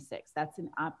 2026. That's an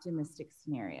optimistic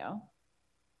scenario.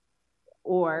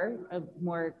 Or a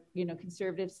more, you know,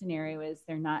 conservative scenario is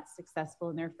they're not successful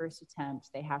in their first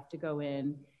attempt. They have to go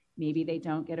in. Maybe they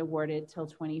don't get awarded till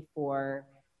 24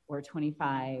 or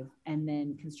 25, and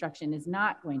then construction is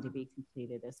not going to be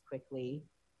completed as quickly.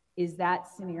 Does that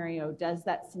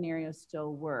scenario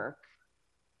still work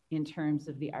in terms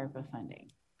of the ARPA funding?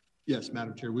 Yes,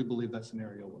 Madam Chair, we believe that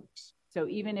scenario works. So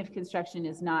even if construction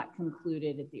is not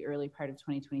concluded at the early part of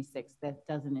 2026, that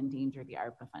doesn't endanger the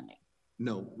ARPA funding?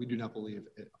 No, we do not believe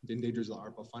it endangers the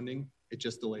ARPA funding. It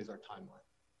just delays our timeline.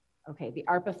 Okay, the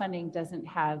ARPA funding doesn't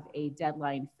have a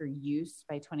deadline for use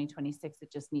by 2026.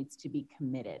 It just needs to be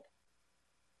committed.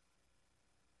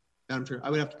 Madam Chair,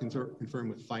 I would have to confirm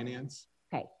with finance.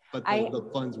 Okay. But the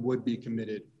funds would be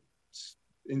committed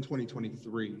in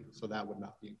 2023, so that would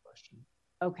not be in question.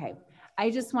 Okay, I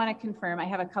just want to confirm. I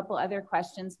have a couple other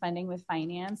questions funding with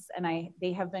finance, and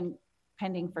they have been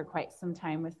pending for quite some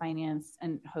time with finance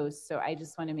and hosts. So I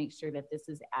just want to make sure that this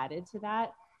is added to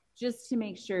that, just to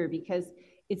make sure, because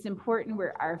it's important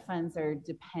where our funds are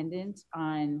dependent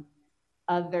on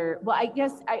other, well, I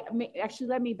guess, actually,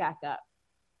 let me back up.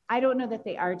 I don't know that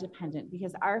they are dependent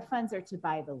because our funds are to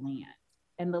buy the land,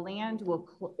 and the land will,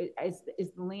 is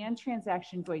the land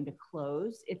transaction going to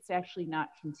close? It's actually not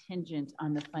contingent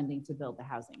on the funding to build the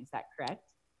housing. Is that correct?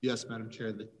 Yes, Madam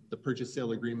Chair, the purchase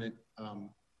sale agreement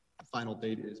final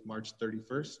date is March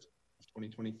 31st of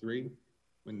 2023,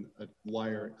 when a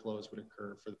wire at close would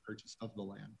occur for the purchase of the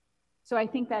land. So I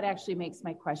think that actually makes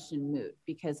my question moot,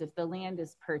 because if the land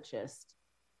is purchased,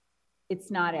 it's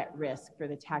not at risk for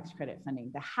the tax credit funding.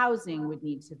 The housing would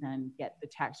need to then get the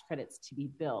tax credits to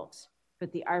be built,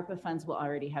 but the ARPA funds will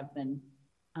already have been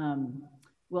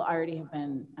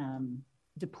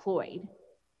deployed,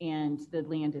 and the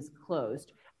land is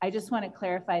closed. I just want to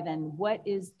clarify then, what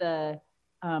is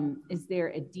is there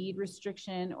a deed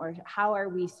restriction, or how are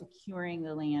we securing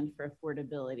the land for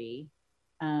affordability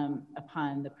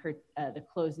upon the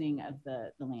closing of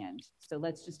the land? So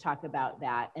let's just talk about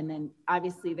that. And then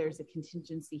obviously there's a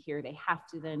contingency here. They have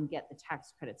to then get the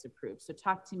tax credits approved. So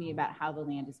talk to me about how the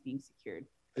land is being secured.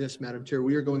 Yes, Madam Chair,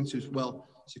 we are going to, well,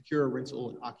 secure a rental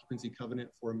and occupancy covenant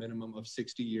for a minimum of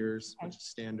 60 years, which is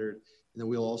standard. And then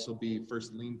we'll also be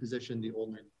first lien position, the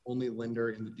only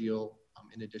lender in the deal,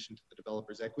 in addition to the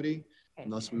developer's equity.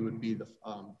 And thus we would be the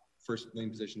first lien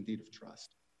position deed of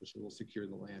trust, which will secure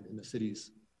the land in the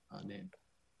city's name.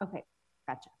 Okay,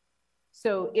 gotcha.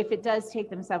 So if it does take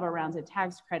them several rounds of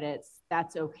tax credits,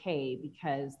 that's okay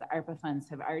because the ARPA funds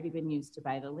have already been used to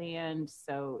buy the land.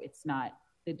 So it's not,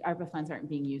 the ARPA funds aren't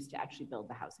being used to actually build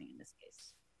the housing in this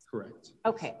case. Correct.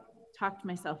 Okay, talked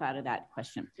myself out of that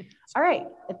question. All right,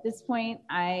 at this point,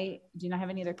 I do not have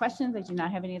any other questions. I do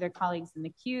not have any other colleagues in the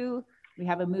queue. We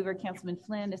have a mover, Councilman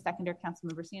Flynn, a seconder,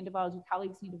 Councilmember Sandoval. Do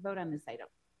colleagues need to vote on this item?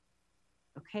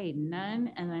 Okay,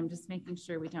 none, and I'm just making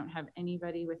sure we don't have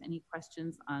anybody with any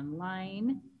questions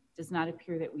online. Does not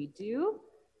appear that we do.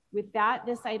 With that,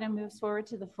 this item moves forward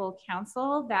to the full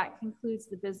council. That concludes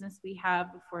the business we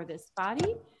have before this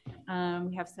body.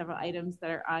 We have several items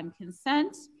that are on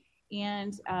consent,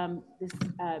 and this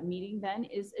meeting then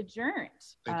is adjourned.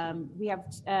 We have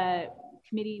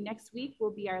committee next week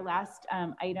will be our last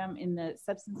item in the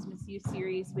substance misuse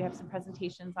series. We have some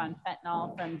presentations on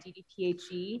fentanyl from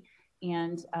DDPHE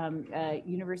and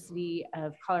University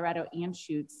of Colorado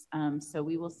Anschutz. So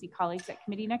we will see colleagues at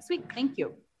committee next week. Thank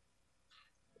you.